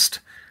licensed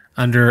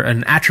under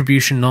an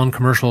attribution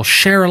non-commercial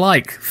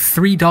share-alike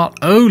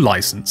 3.0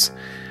 license,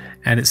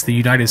 and it's the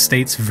United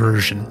States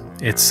version.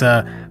 It's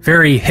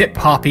very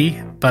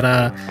hip-hoppy,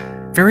 but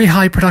very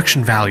high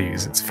production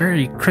values. It's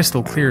very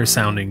crystal clear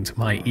sounding to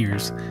my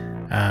ears.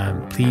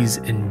 Please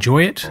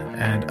enjoy it,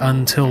 and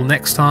until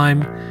next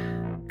time,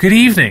 good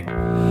evening.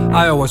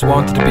 I always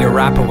wanted to be a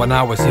rapper when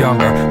I was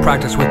younger.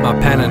 Practiced with my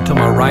pen until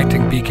my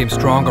writing became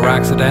stronger.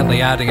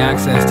 Accidentally adding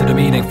accents to the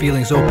meaning.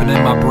 Feelings open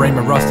in my brain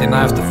with rusty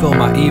knives to fill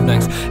my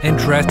evenings.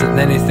 Interested in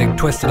anything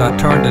twisted, I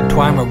turned and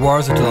twined my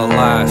words until the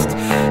last.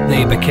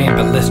 They became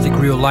ballistic.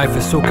 Real life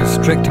is so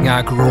constricting.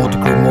 I grew older,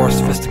 grew more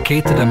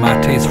sophisticated in my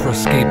taste for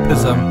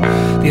escapism.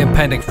 The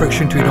impending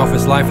friction between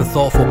office life and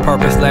thoughtful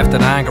purpose left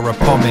an anger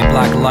upon me.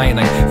 Black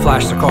lightning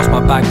flashed across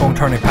my backbone,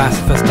 turning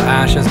pacifist to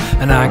ashes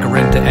and anger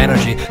into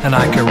energy. And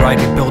I could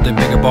write building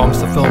bigger bombs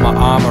to fill my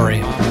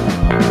armory.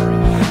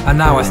 And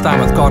now I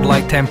stand with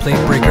godlike template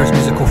breakers,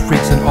 musical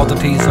freaks and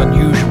oddities,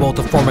 unusual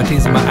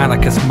deformities in my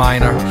anarchist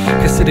minor.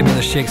 Consider me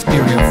the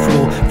Shakespearean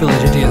fool,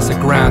 village idiots are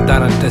ground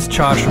down and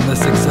discharged from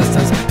this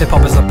existence.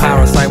 Hip-hop is a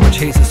parasite which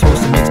hates its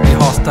host and makes me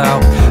hostile.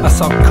 I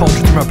suck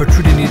culture through my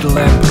protruding needle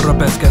and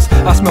proboscis.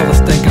 I smell the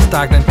stink of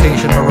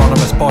stagnation,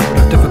 Hieronymus Bosch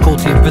with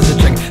difficulty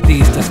envisaging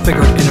these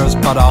disfigured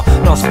inners, but I'll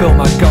not spill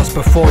my guts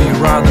before you.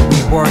 Rather we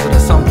worded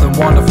as something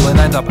wonderful and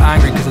end up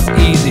angry because it's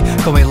easy.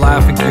 Call me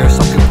laughing gear,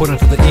 something put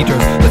into the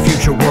eaters, the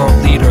future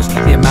world leaders,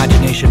 the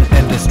imagination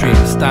industry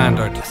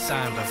standard. The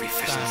sound of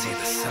efficiency,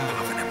 the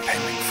symbol of an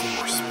impending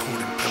force,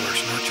 poured in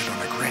pillars, nurtured on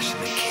aggression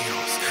and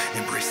chaos.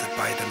 Embrace it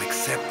by them,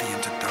 accept the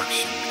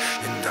introduction.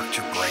 Induct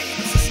your brain,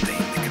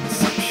 sustain the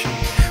consumption.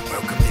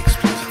 Welcome the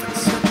explosive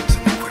insurgents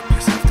and equip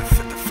yourself to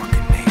fit the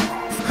fucking name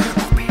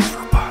off. Obey's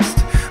robust.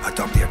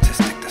 Adopt the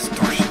artistic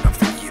distortion of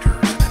the eaters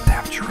and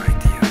adapt your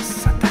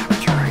ideas.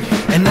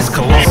 In this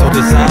colossal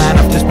design,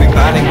 I've just been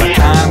biding my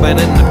time, but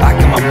in the back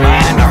of my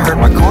mind, I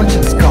heard my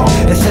conscience call.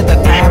 It said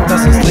that time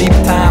doesn't sleep,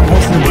 time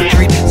holds no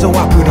retreat. So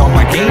I put on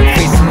my game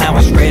face and I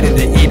was ready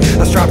to eat.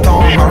 I strapped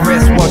on my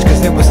wristwatch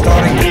cause it was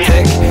starting to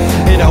tick.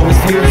 It always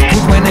feels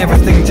good when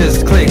everything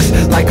just clicks.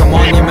 Like a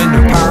monument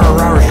of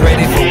power, I was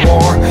ready for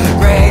war.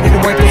 Ready to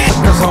wipe those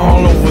suckers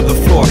all over the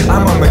floor.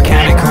 I'm a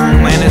mechanical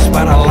menace,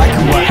 but I like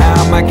who I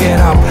am. I get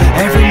up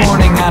every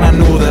morning and I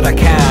know that I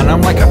can.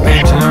 I'm like a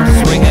pendulum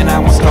swinging, I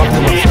won't stop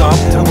till I'm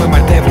stopped. To wear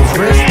my devil's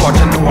wristwatch,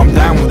 I know I'm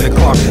down with the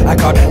clock. I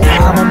got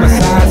time on my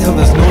side, so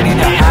there's no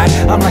need to hide.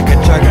 I'm like a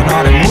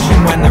juggernaut in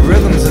motion when the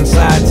rhythm's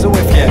inside. So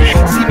if you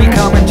see me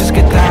coming, just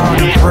get down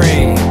and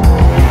pray.